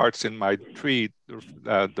 these parts in my tree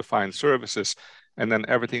define services, and then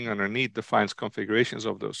everything underneath defines configurations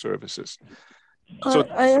of those services. So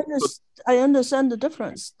I understand the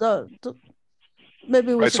difference.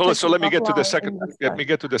 Maybe we should so let me get to the second. Let me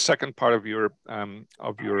get to the second part of your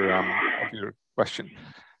question.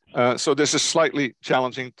 So this is slightly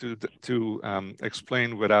challenging to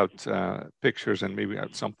explain without pictures, and maybe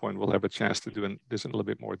at some point we'll have a chance to do this in a little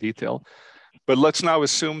bit more detail. But let's now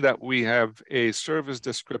assume that we have a service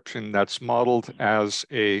description that's modeled as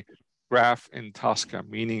a graph in Tosca,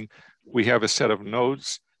 meaning we have a set of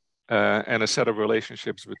nodes and a set of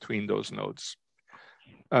relationships between those nodes.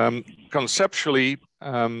 Conceptually,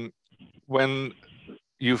 when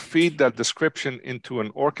you feed that description into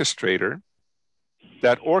an orchestrator,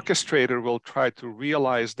 that orchestrator will try to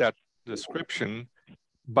realize that description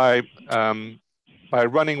by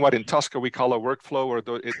running what in Tosca we call a workflow,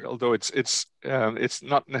 although it's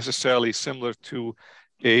not necessarily similar to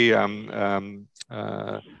a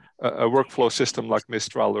workflow system like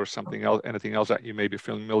Mistral or something else, anything else that you may be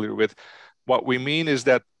familiar with. What we mean is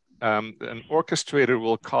that an orchestrator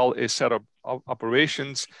will call a set of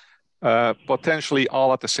operations, potentially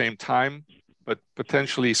all at the same time, but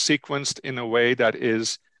potentially sequenced in a way that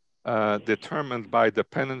is determined by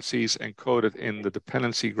dependencies encoded in the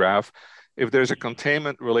dependency graph. If there's a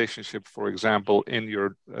containment relationship, for example, in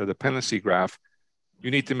your dependency graph, you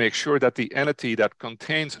need to make sure that the entity that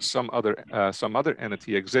contains some other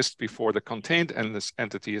entity exists before the contained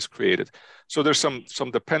entity is created. So there's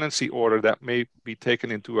some dependency order that may be taken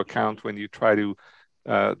into account when you try to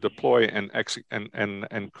deploy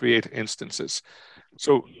and create instances.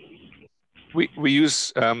 So we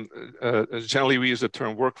use generally we use the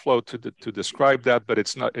term workflow to describe that, but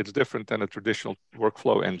it's different than a traditional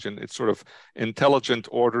workflow engine. It's sort of intelligent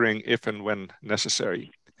ordering if and when necessary.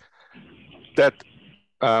 That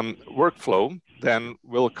workflow then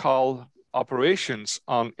will call operations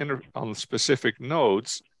on specific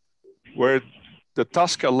nodes, where the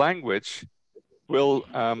Tosca language will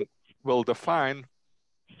define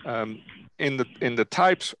in the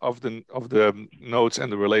types of the nodes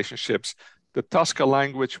and the relationships. The Tosca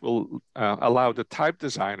language will allow the type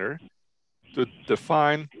designer to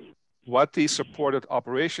define what the supported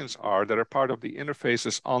operations are that are part of the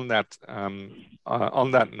interfaces on that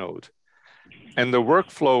node. And the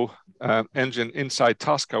workflow engine inside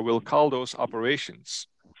Tosca will call those operations.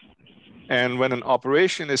 And when an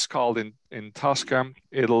operation is called in Tosca,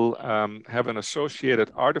 it'll have an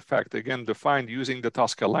associated artifact, again, defined using the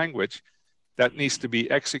Tosca language, that needs to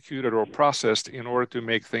be executed or processed in order to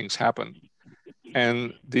make things happen.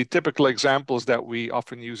 And the typical examples that we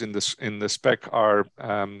often use in the spec are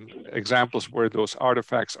examples where those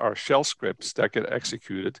artifacts are shell scripts that get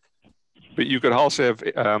executed. But you could also have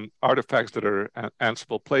artifacts that are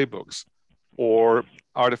Ansible playbooks, or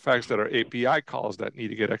artifacts that are API calls that need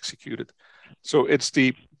to get executed. So it's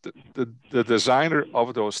the designer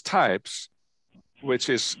of those types, which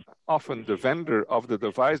is often the vendor of the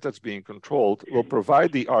device that's being controlled, will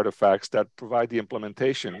provide the artifacts that provide the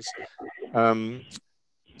implementations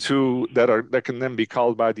that can then be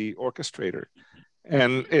called by the orchestrator.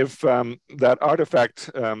 And if that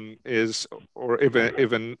artifact if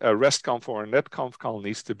a REST-conf or a NetConf call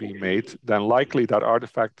needs to be made, then likely that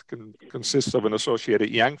artifact consists of an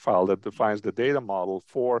associated Yang file that defines the data model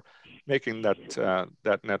for making that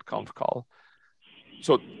NetConf call.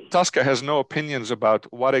 So Tosca has no opinions about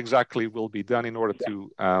what exactly will be done in order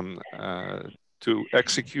to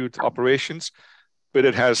execute operations, but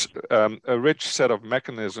it has a rich set of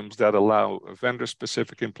mechanisms that allow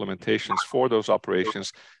vendor-specific implementations for those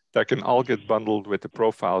operations that can all get bundled with the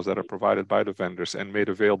profiles that are provided by the vendors and made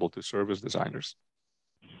available to service designers.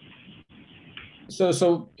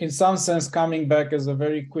 So in some sense, coming back as a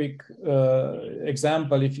very quick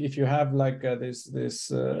example, if you have like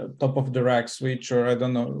this top of the rack switch, or I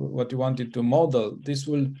don't know what you wanted to model, this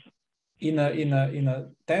will in a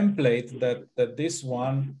template that this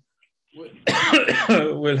one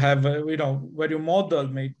will have, where you model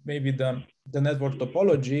maybe the network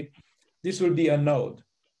topology, this will be a node,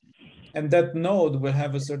 and that node will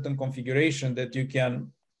have a certain configuration that you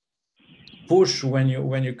can push when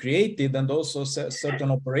you create it, and also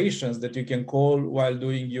certain operations that you can call while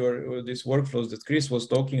doing these workflows that Chris was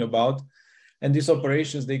talking about. And these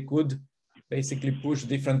operations, they could basically push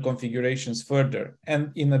different configurations further.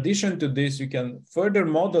 And in addition to this, you can further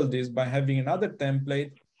model this by having another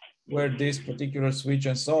template where this particular switch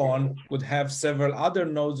and so on could have several other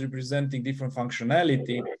nodes representing different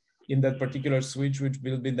functionality in that particular switch, which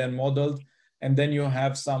will be then modeled. And then you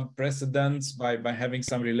have some precedents by having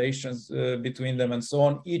some relations between them and so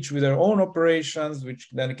on, each with their own operations, which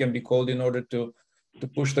then can be called in order to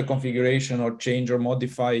push the configuration or change or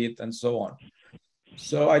modify it and so on.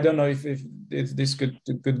 So I don't know if this could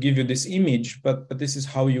give you this image, but this is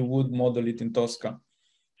how you would model it in Tosca.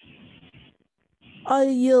 I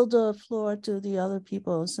yield the floor to the other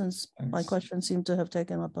people since my questions seem to have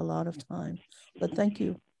taken up a lot of time, but thank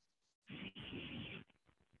you.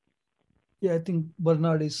 Yeah, I think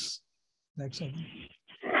Bernard is next.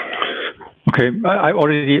 Okay, I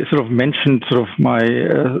already sort of mentioned sort of my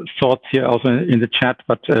thoughts here also in the chat,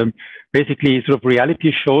 but basically sort of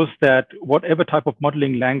reality shows that whatever type of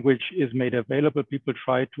modeling language is made available, people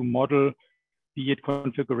try to model, be it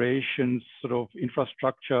configurations, sort of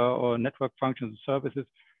infrastructure or network functions and services,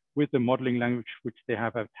 with the modeling language which they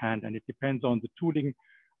have at hand. And it depends on the tooling,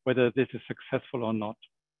 whether this is successful or not.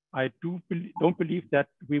 I don't believe that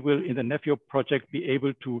we will, in the Nefio project, be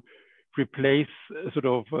able to replace sort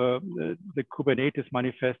of the Kubernetes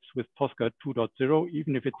manifests with Tosca 2.0,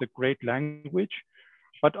 even if it's a great language.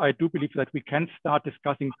 But I do believe that we can start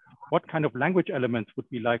discussing what kind of language elements would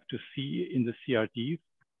we like to see in the CRDs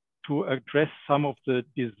to address some of the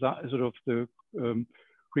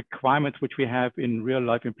requirements which we have in real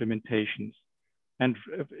life implementations. And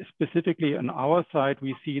specifically on our side,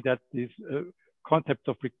 we see that these concepts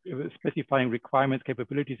of specifying requirements,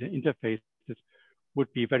 capabilities, and interfaces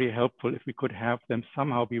would be very helpful if we could have them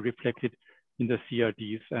somehow be reflected in the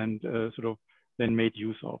CRDs and sort of then made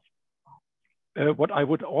use of. What I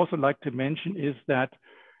would also like to mention is that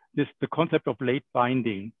the concept of late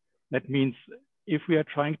binding. That means if we are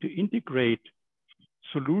trying to integrate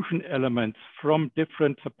solution elements from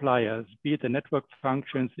different suppliers, be it the network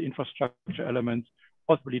functions, the infrastructure elements,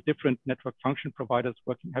 possibly different network function providers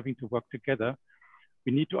having to work together,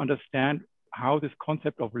 we need to understand how this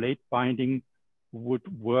concept of late binding would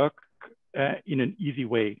work in an easy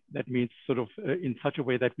way. That means sort of in such a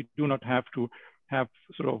way that we do not have to have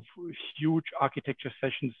sort of huge architecture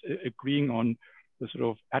sessions agreeing on the sort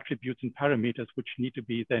of attributes and parameters which need to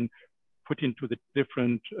be then put into the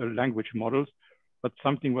different language models, but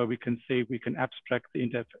something where we can say we can abstract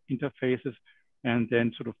the interfaces and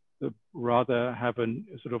then sort of rather have a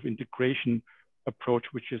sort of integration approach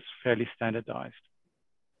which is fairly standardized.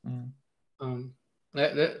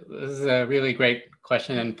 This is a really great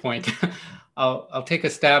question and point. I'll take a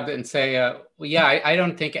stab and say, well, yeah, I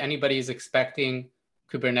don't think anybody is expecting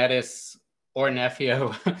Kubernetes or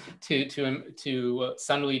Nefio to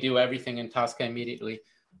suddenly do everything in Tosca immediately.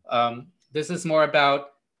 This is more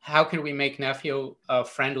about how can we make Nefio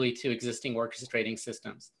friendly to existing orchestrating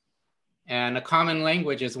systems. And a common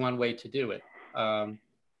language is one way to do it. There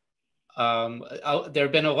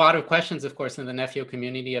have been a lot of questions, of course, in the Nefio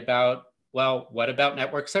community about, well, what about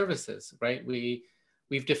network services, right?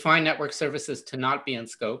 We've defined network services to not be in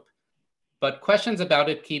scope, but questions about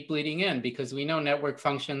it keep bleeding in because we know network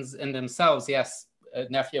functions in themselves, yes,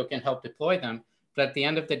 Nefio can help deploy them, but at the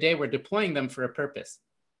end of the day, we're deploying them for a purpose.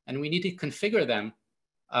 And we need to configure them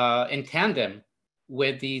in tandem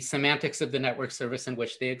with the semantics of the network service in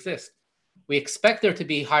which they exist. We expect there to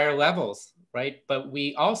be higher levels, right? But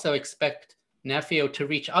we also expect Nefio to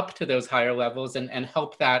reach up to those higher levels and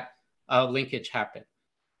help that linkage happen.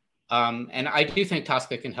 And I do think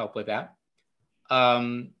Tosca can help with that.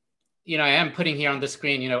 You know, I am putting here on the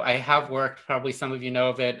screen, you know, I have worked, probably some of you know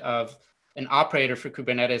of it, of an operator for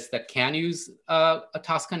Kubernetes that can use a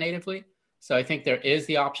Tosca natively. So I think there is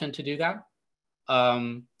the option to do that.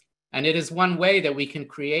 And it is one way that we can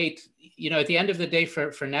create, at the end of the day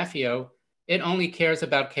for Nefio, it only cares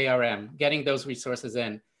about KRM, getting those resources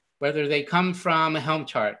in, whether they come from a Helm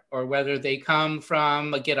chart or whether they come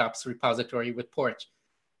from a GitOps repository with Porch.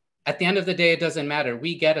 At the end of the day, it doesn't matter.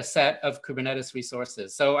 We get a set of Kubernetes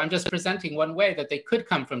resources. So I'm just presenting one way that they could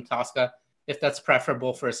come from Tosca if that's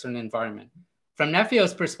preferable for a certain environment. From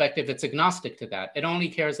Nefio's perspective, it's agnostic to that. It only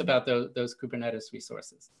cares about those Kubernetes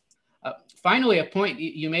resources. Finally, a point,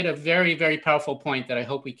 you made a very, very powerful point that I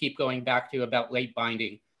hope we keep going back to about late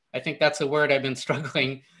binding. I think that's a word I've been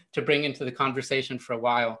struggling to bring into the conversation for a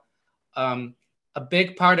while. A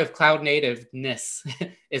big part of cloud nativeness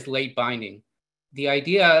is late binding. The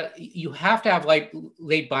idea, you have to have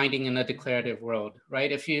late binding in a declarative world,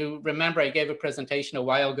 right? If you remember, I gave a presentation a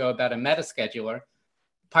while ago about a meta scheduler.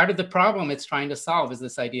 Part of the problem it's trying to solve is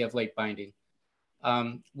this idea of late binding.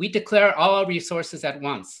 We declare all our resources at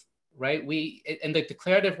once, right? In the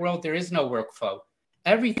declarative world, there is no workflow.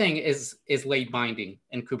 Everything is late binding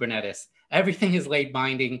in Kubernetes. Everything is late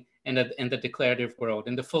binding in the declarative world,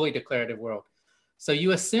 in the fully declarative world. So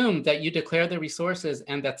you assume that you declare the resources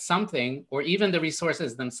and that something, or even the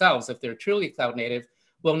resources themselves, if they're truly cloud native,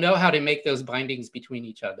 will know how to make those bindings between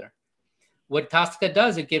each other. What Tosca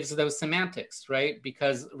does, it gives those semantics, right?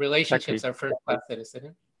 Because relationships are first-class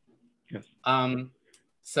citizen. Yes.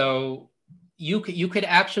 So you could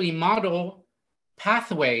actually model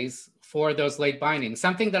pathways for those late bindings.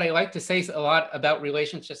 Something that I like to say a lot about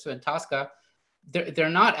relationships in Tosca, they're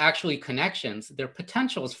not actually connections, they're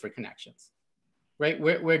potentials for connections. Right,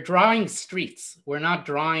 we're drawing streets. We're not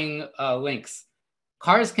drawing links.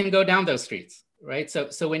 Cars can go down those streets, right?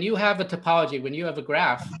 So when you have a topology, when you have a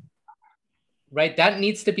graph, right, that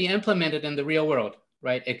needs to be implemented in the real world,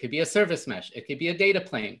 right? It could be a service mesh. It could be a data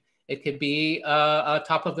plane. It could be a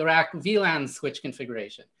top of the rack VLAN switch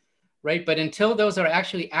configuration, right? But until those are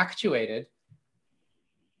actually actuated,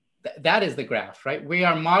 that is the graph, right? We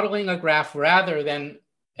are modeling a graph rather than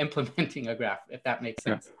implementing a graph, if that makes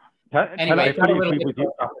sense. Yeah. Anyway, I fully agree with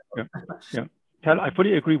you. I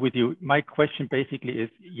fully agree with you. My question basically is,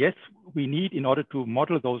 yes, we need, in order to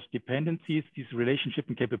model those dependencies, these relationship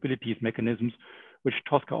and capabilities mechanisms, which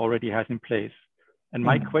Tosca already has in place. And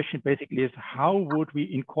my question basically is, how would we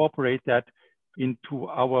incorporate that into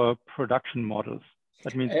our production models?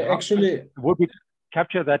 That means, actually, would we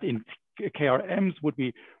capture that in KRMs? Would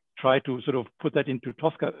we try to sort of put that into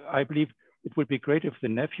Tosca? I believe it would be great if the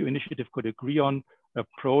Nefio initiative could agree on an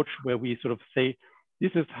approach where we sort of say,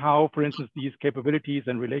 this is how, for instance, these capabilities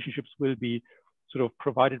and relationships will be sort of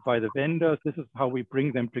provided by the vendors. This is how we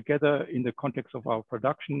bring them together in the context of our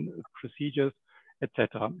production procedures,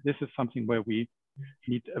 etc. This is something where we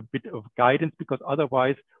need a bit of guidance, because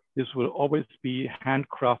otherwise this will always be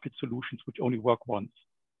handcrafted solutions which only work once.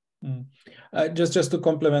 Just to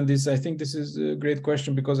complement this, I think this is a great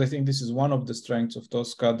question, because I think this is one of the strengths of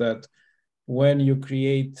Tosca, that when you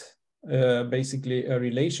create basically a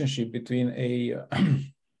relationship between a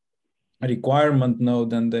requirement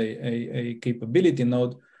node and a capability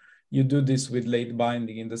node, you do this with late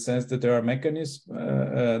binding, in the sense that there are mechanisms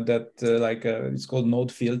it's called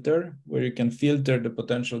node filter, where you can filter the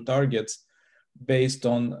potential targets based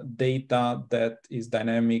on data that is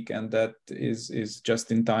dynamic and that is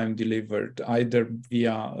just in time delivered, either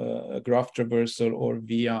via a graph traversal or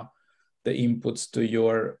via the inputs to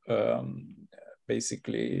your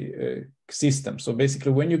system. So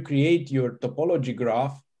basically, when you create your topology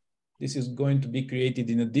graph, this is going to be created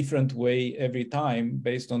in a different way every time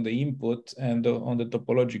based on the input and on the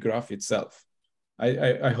topology graph itself.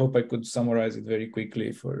 I hope I could summarize it very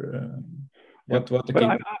quickly for what the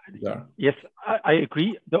capabilities are. Yes, I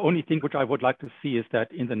agree. The only thing which I would like to see is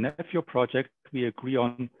that in the Nefio project, we agree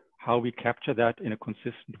on how we capture that in a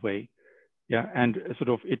consistent way. Yeah, and sort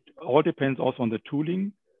of it all depends also on the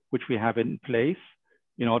tooling which we have in place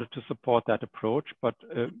in order to support that approach. But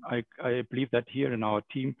I believe that here in our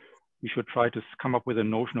team, we should try to come up with a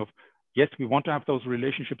notion of, yes, we want to have those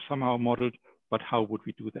relationships somehow modeled, but how would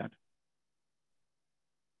we do that?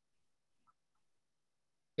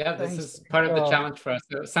 Yeah, this is part of the challenge for us.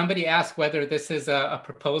 So somebody asked whether this is a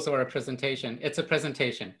proposal or a presentation. It's a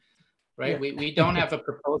presentation, right? Yeah. We don't have a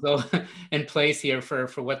proposal in place here for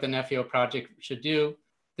what the Nefio project should do.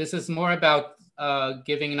 This is more about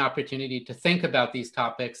giving an opportunity to think about these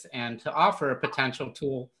topics and to offer a potential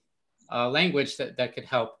tool language that could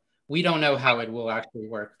help. We don't know how it will actually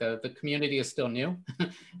work. The community is still new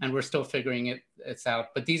and we're still figuring it out.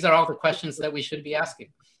 But these are all the questions that we should be asking.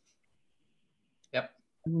 Yep.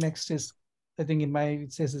 Next is, I think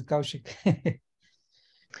it says it's Kaushik.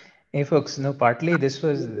 Hey folks, no, partly this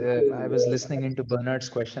was, I was listening into Bernard's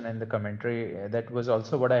question and the commentary. That was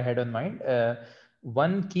also what I had on mind.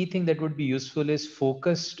 One key thing that would be useful is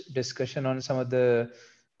focused discussion on some of the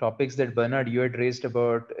topics that Bernard, you had raised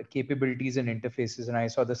about capabilities and interfaces. And I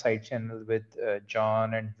saw the side channel with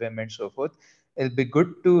John and Wim and so forth. It'll be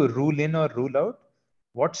good to rule in or rule out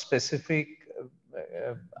what specific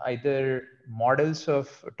either models of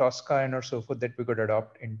Tosca and or so forth that we could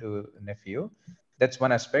adopt into Nefio. That's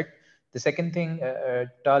one aspect. The second thing,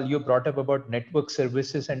 Tal, you brought up about network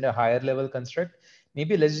services and a higher level construct.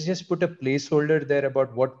 Maybe let's just put a placeholder there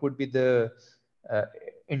about what would be the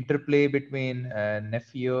interplay between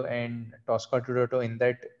Nefio and Tosca 2.0 in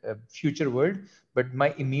that future world. But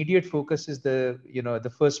my immediate focus is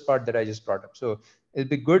the first part that I just brought up. So it'll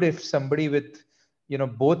be good if somebody with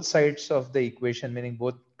both sides of the equation, meaning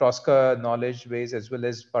both Tosca knowledge base as well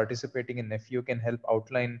as participating in Nefio, can help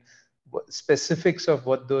outline specifics of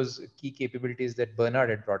what those key capabilities that Bernard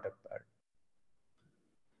had brought up are.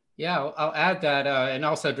 Yeah, I'll add that, and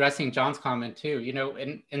also addressing John's comment too.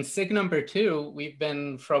 In SIG number 2, we've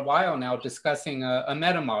been for a while now discussing a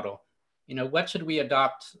meta model. What should we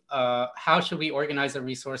adopt? How should we organize the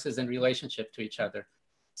resources in relationship to each other?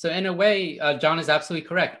 So in a way, John is absolutely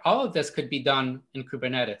correct. All of this could be done in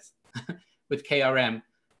Kubernetes with KRM.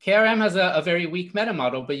 KRM has a very weak meta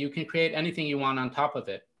model, but you can create anything you want on top of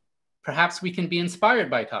it. Perhaps we can be inspired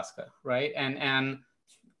by Tosca, right? And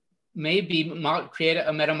maybe create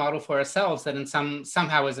a meta model for ourselves that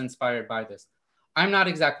somehow is inspired by this. I'm not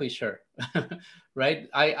exactly sure, right?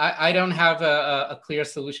 I don't have a clear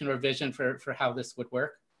solution or vision for how this would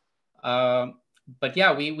work. But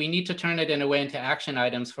yeah, we need to turn it in a way into action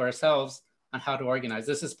items for ourselves on how to organize.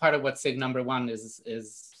 This is part of what SIG number 1 is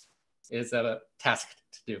a task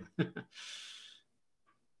to do.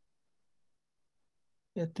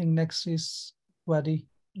 I think next is Wadi,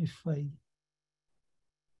 Yeah,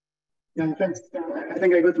 thanks. I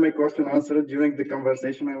think I got my question answered during the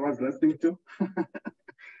conversation I was listening to.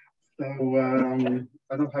 So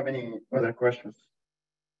I don't have any other questions.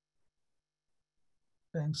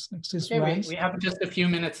 Thanks. Next is okay, we have just a few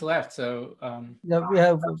minutes left, so yeah, we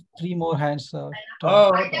have 3 more hands. Okay.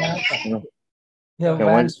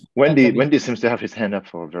 Yeah, Wendy seems to have his hand up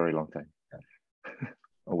for a very long time.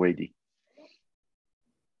 Or Wady.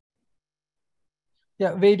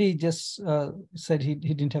 Yeah, Wady just said he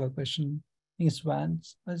didn't have a question. He's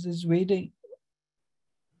Vance. Is Wady?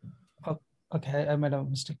 Oh, okay, I made a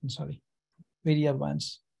mistake. I'm sorry. Wady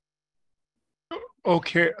Vance.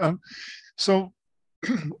 Okay, so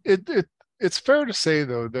it's fair to say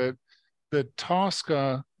though that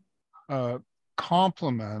Tosca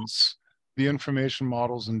complements the information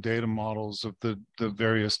models and data models of the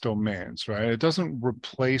various domains, right? It doesn't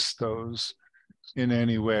replace those in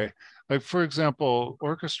any way. Like, for example,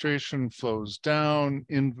 orchestration flows down,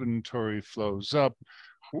 inventory flows up.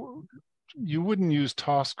 You wouldn't use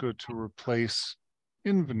Tosca to replace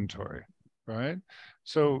inventory, right?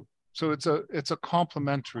 So it's a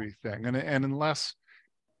complementary thing. And unless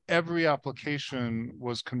every application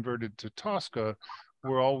was converted to Tosca,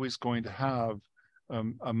 we're always going to have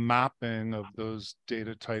a mapping of those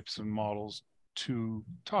data types and models to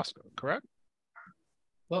Tosca, correct?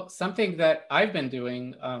 Well, something that I've been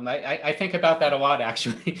doing, I think about that a lot,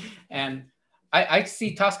 actually. And I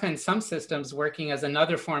see Tosca in some systems working as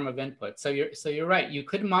another form of input. So you're right. You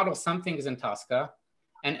could model some things in Tosca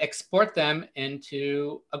and export them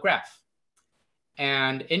into a graph.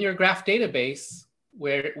 And in your graph database,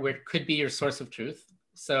 where could be your source of truth.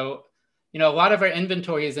 So, a lot of our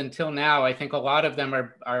inventories until now, I think a lot of them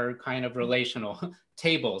are kind of relational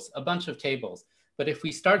tables, a bunch of tables. But if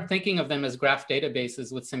we start thinking of them as graph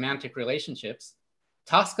databases with semantic relationships,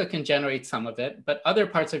 Tosca can generate some of it, but other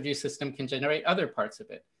parts of your system can generate other parts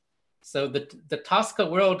of it. So the Tosca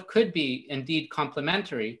world could be indeed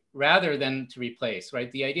complementary rather than to replace,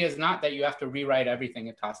 right? The idea is not that you have to rewrite everything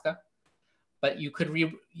in Tosca, but you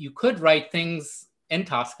could write things in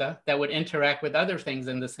Tosca that would interact with other things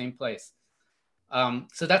in the same place.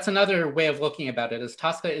 So that's another way of looking about it, is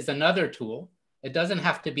Tosca is another tool. It doesn't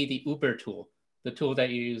have to be the Uber tool, the tool that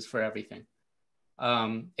you use for everything.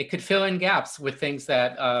 It could fill in gaps with things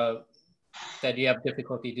that you have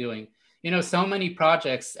difficulty doing. So many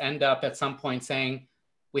projects end up at some point saying,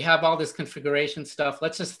 we have all this configuration stuff,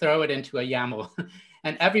 let's just throw it into a YAML.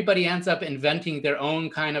 And everybody ends up inventing their own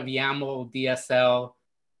kind of YAML, DSL,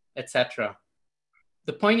 etc.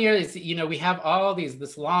 The point here is, we have all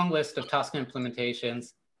this long list of Tosca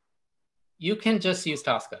implementations. You can just use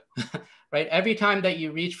Tosca, right? Every time that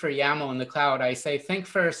you reach for YAML in the cloud, I say, think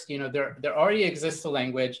first, there already exists a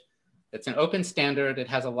language. It's an open standard. It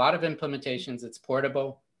has a lot of implementations. It's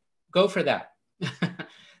portable. go for that.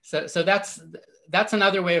 so that's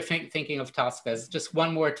another way of thinking of Tosca as just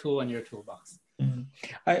one more tool in your toolbox.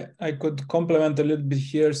 I could complement a little bit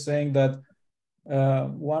here, saying that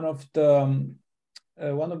one of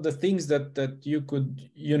the things that you could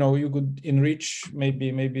enrich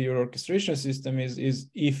maybe your orchestration system is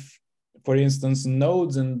if, for instance,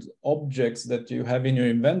 nodes and objects that you have in your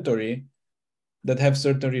inventory that have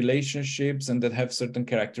certain relationships and that have certain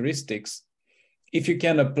characteristics, if you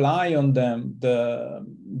can apply on them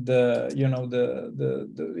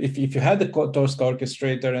if you had the Tosca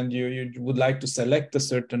orchestrator and you would like to select a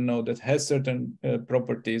certain node that has certain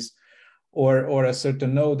properties, or a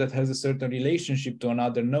certain node that has a certain relationship to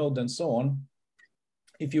another node and so on,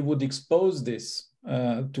 if you would expose this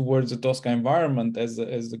towards the Tosca environment as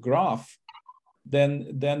a graph,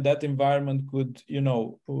 then that environment could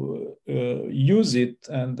use it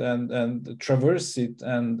and traverse it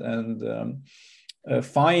and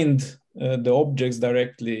find the objects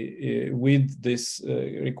directly with these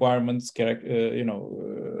requirements,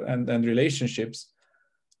 and relationships,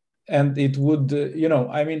 and it would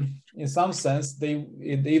in some sense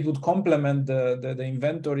it would complement the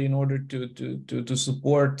inventory in order to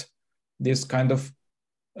support this kind of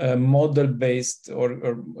model-based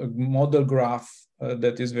or model graph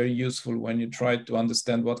that is very useful when you try to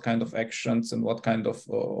understand what kind of actions and what kind of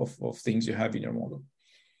things you have in your model.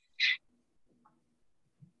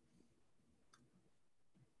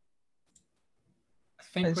 I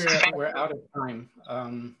think we're out of time.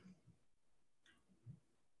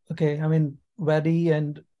 Okay, I mean, Vadi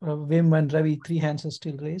and Wim and Ravi, 3 hands are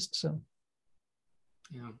still raised. So,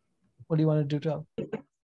 yeah, what do you want to do, Tal?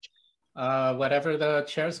 Whatever the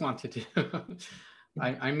chairs want to do.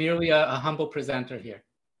 I'm merely a humble presenter here.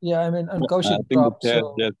 Yeah, I mean, and Kaushik dropped.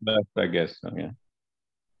 So just left, I guess. So, yeah.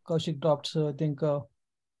 Kaushik dropped, so I think.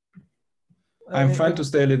 I'm fine to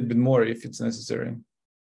stay a little bit more if it's necessary.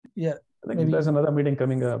 Yeah. I think there's another meeting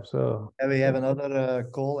coming up, so yeah, we have another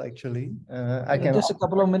call actually. I can just a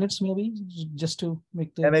couple of minutes, maybe, just to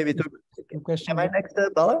make the maybe two question. Am I next,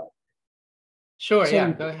 Bala? Sure. So,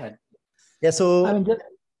 yeah. Go ahead. Yeah. So I mean,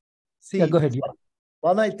 see, go ahead. Yeah.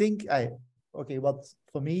 One, I think what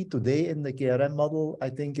for me today in the KRM model, I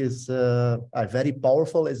think is very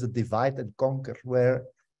powerful is the divide and conquer, where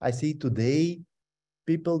I see today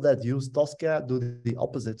people that use Tosca do the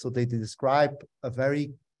opposite. So they describe a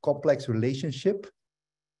very complex relationship,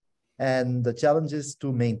 and the challenge is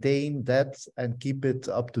to maintain that and keep it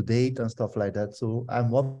up to date and stuff like that. So I'm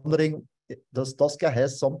wondering, does Tosca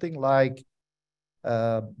has something like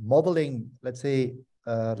modeling, let's say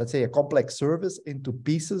a complex service into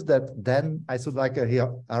pieces that then I should like a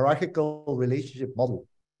hierarchical relationship model.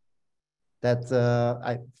 That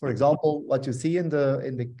for example, what you see in the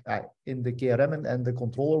KRM and the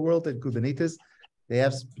controller world in Kubernetes, they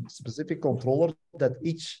have specific controllers that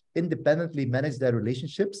each independently manage their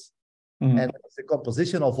relationships. And it's the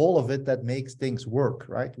composition of all of it that makes things work,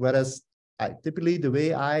 right? Whereas typically the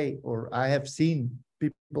way I have seen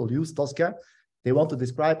people use Tosca, they want to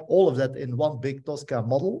describe all of that in one big Tosca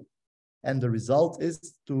model. And the result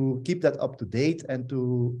is to keep that up to date, and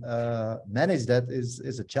to manage that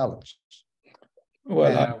is a challenge.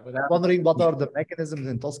 Well, I'm wondering what are the mechanisms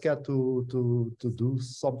in Tosca to do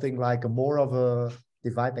something like a more of a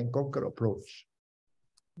divide and conquer approach?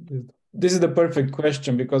 This is the perfect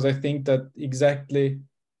question, because I think that exactly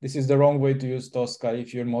this is the wrong way to use Tosca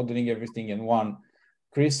if you're modeling everything in one.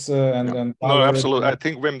 Chris and no, absolutely. I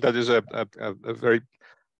think, Wim, that is a very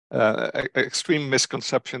extreme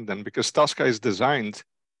misconception then, because Tosca is designed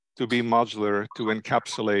to be modular, to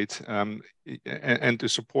encapsulate and to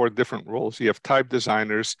support different roles. You have type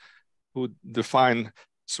designers who define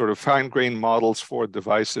sort of fine-grained models for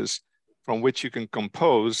devices from which you can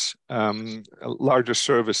compose larger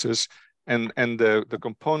services, and the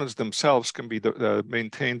components themselves can be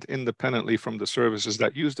maintained independently from the services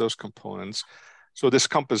that use those components. So this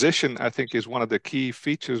composition, I think, is one of the key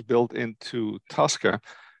features built into Tosca.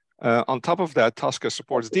 On top of that, Tosca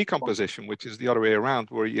supports decomposition, which is the other way around,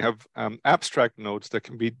 where you have abstract nodes that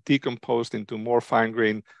can be decomposed into more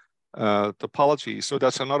fine-grained topologies. So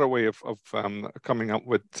that's another way of coming up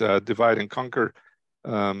with divide and conquer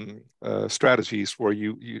strategies, where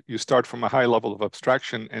you start from a high level of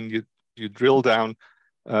abstraction and you drill down,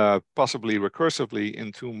 possibly recursively,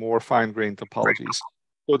 into more fine-grained topologies.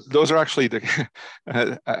 So those are actually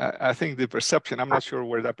I think the perception, I'm not sure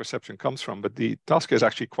where that perception comes from, but the Tosca is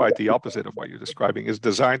actually quite the opposite of what you're describing. It's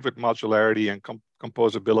designed with modularity and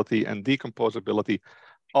composability and decomposability,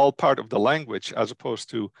 all part of the language, as opposed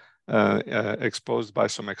to exposed by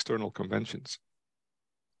some external conventions.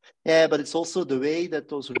 Yeah, but it's also the way that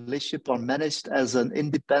those relationships are managed as an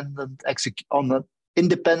independent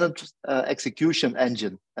execution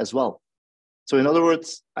engine as well. So in other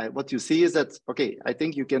words, what you see is that, okay, I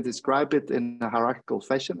think you can describe it in a hierarchical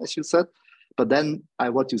fashion, as you said, but then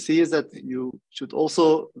what you see is that you should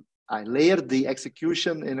also layer the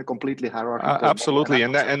execution in a completely hierarchical absolutely,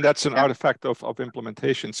 and that's an artifact of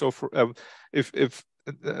implementation. So for if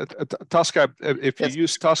Tosca, if you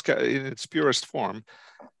use Tosca in its purest form,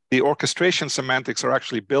 the orchestration semantics are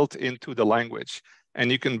actually built into the language,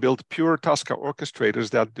 and you can build pure Tosca orchestrators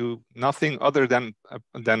that do nothing other than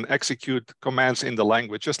execute commands in the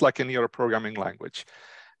language, just like any other programming language.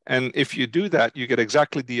 And if you do that, you get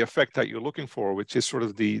exactly the effect that you're looking for, which is sort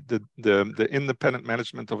of the independent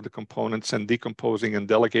management of the components and decomposing and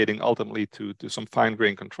delegating ultimately to some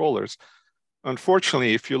fine-grained controllers.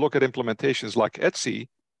 Unfortunately, if you look at implementations like Etsy,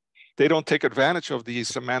 they don't take advantage of the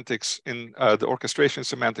semantics in the orchestration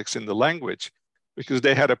semantics in the language, because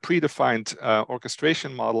they had a predefined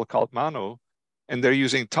orchestration model called Mono, and they're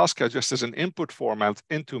using Tosca just as an input format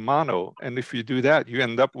into Mono. And if you do that, you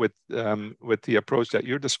end up with the approach that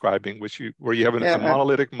you're describing, where you have a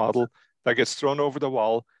monolithic model that gets thrown over the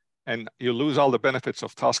wall, and you lose all the benefits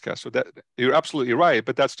of Tosca. So that you're absolutely right,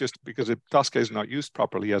 but that's just because Tosca is not used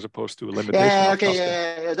properly, as opposed to a limitation of Tosca.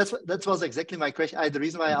 Yeah. That was exactly my question. The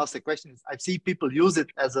reason why I asked the question is I see people use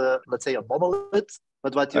it as let's say a monolith,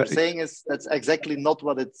 but what you're saying is that's exactly not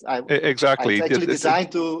what it's. Exactly. It's actually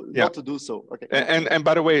designed not to do so. Okay. And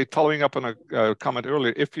by the way, following up on a comment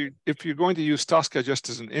earlier, if you're going to use Tosca just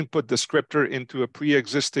as an input descriptor into a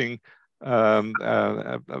pre-existing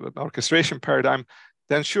orchestration paradigm,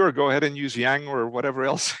 then sure, go ahead and use Yang or whatever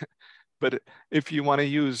else. But if you want to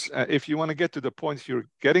use, if you want to get to the point you're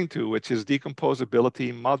getting to, which is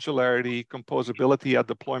decomposability, modularity, composability at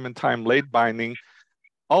deployment time, late binding,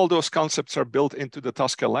 all those concepts are built into the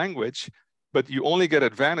Tosca language. But you only get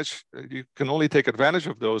advantage. You can only take advantage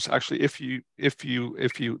of those actually if you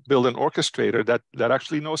build an orchestrator that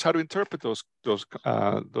actually knows how to interpret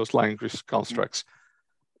those language constructs.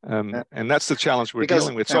 And that's the challenge we're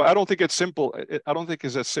dealing with. So I don't think it's simple. I don't think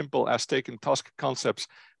it's as simple as taking Tosca concepts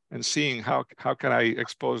and seeing how can I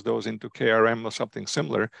expose those into KRM or something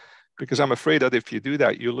similar, because I'm afraid that if you do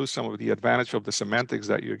that, you lose some of the advantage of the semantics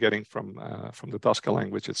that you're getting from the Tosca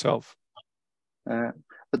language itself.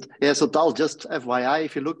 But yeah, so Tal, just FYI,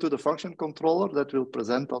 if you look to the function controller that we'll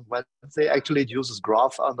present on Wednesday, actually it uses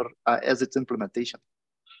Graph as its implementation.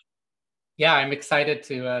 Yeah, I'm excited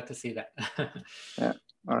to see that. Yeah.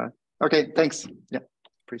 All right. Okay. Thanks. Yeah.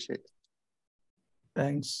 Appreciate it.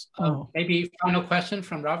 Thanks. Maybe final question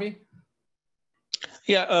from Ravi.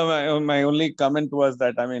 Yeah, my only comment was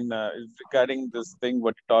that, I mean, regarding this thing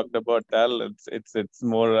what you talked about, Tal, it's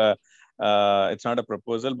more it's not a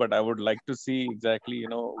proposal, but I would like to see exactly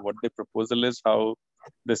what the proposal is, how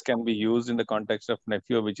this can be used in the context of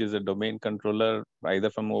Nephew, which is a domain controller,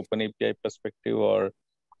 either from open API perspective or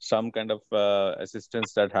some kind of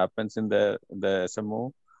assistance that happens in the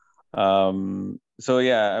SMO. So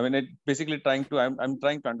yeah, I mean, it basically I'm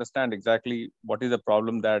trying to understand exactly what is the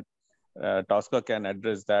problem that Tosca can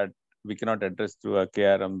address that we cannot address through a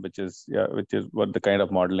KRM, which is what the kind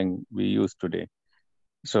of modeling we use today.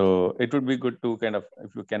 So it would be good to kind of,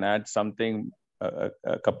 if you can add something,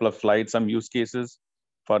 a couple of slides, some use cases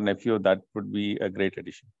for Nephew, that would be a great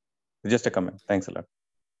addition. Just a comment. Thanks a lot.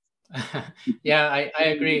 Yeah, I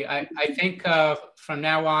agree. I think from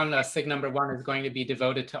now on, SIG number 1 is going to be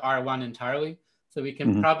devoted to R1 entirely. So we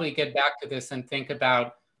can probably get back to this and think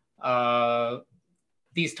about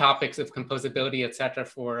these topics of composability, et cetera,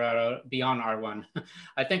 for beyond R1.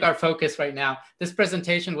 I think our focus right now, this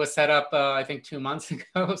presentation was set up, I think 2 months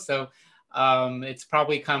ago. So it's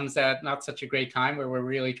probably comes at not such a great time where we're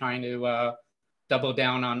really trying to double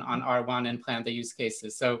down on R1 and plan the use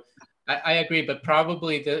cases. So I agree, but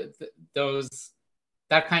probably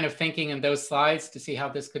that kind of thinking in those slides to see how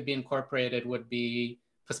this could be incorporated would be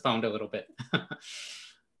postponed a little bit.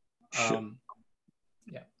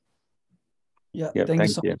 Yeah. Thank you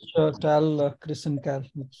so much, Tal, Chris, and Cal.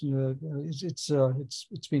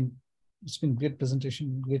 It's been great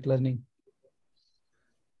presentation, great learning.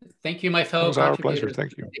 Thank you, my fellow It was our contributors.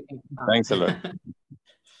 pleasure. Thank you. Thanks a lot.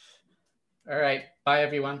 All right. Bye,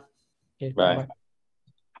 everyone. Okay, bye.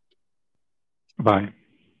 Bye.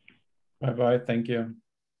 Bye-bye. Thank you.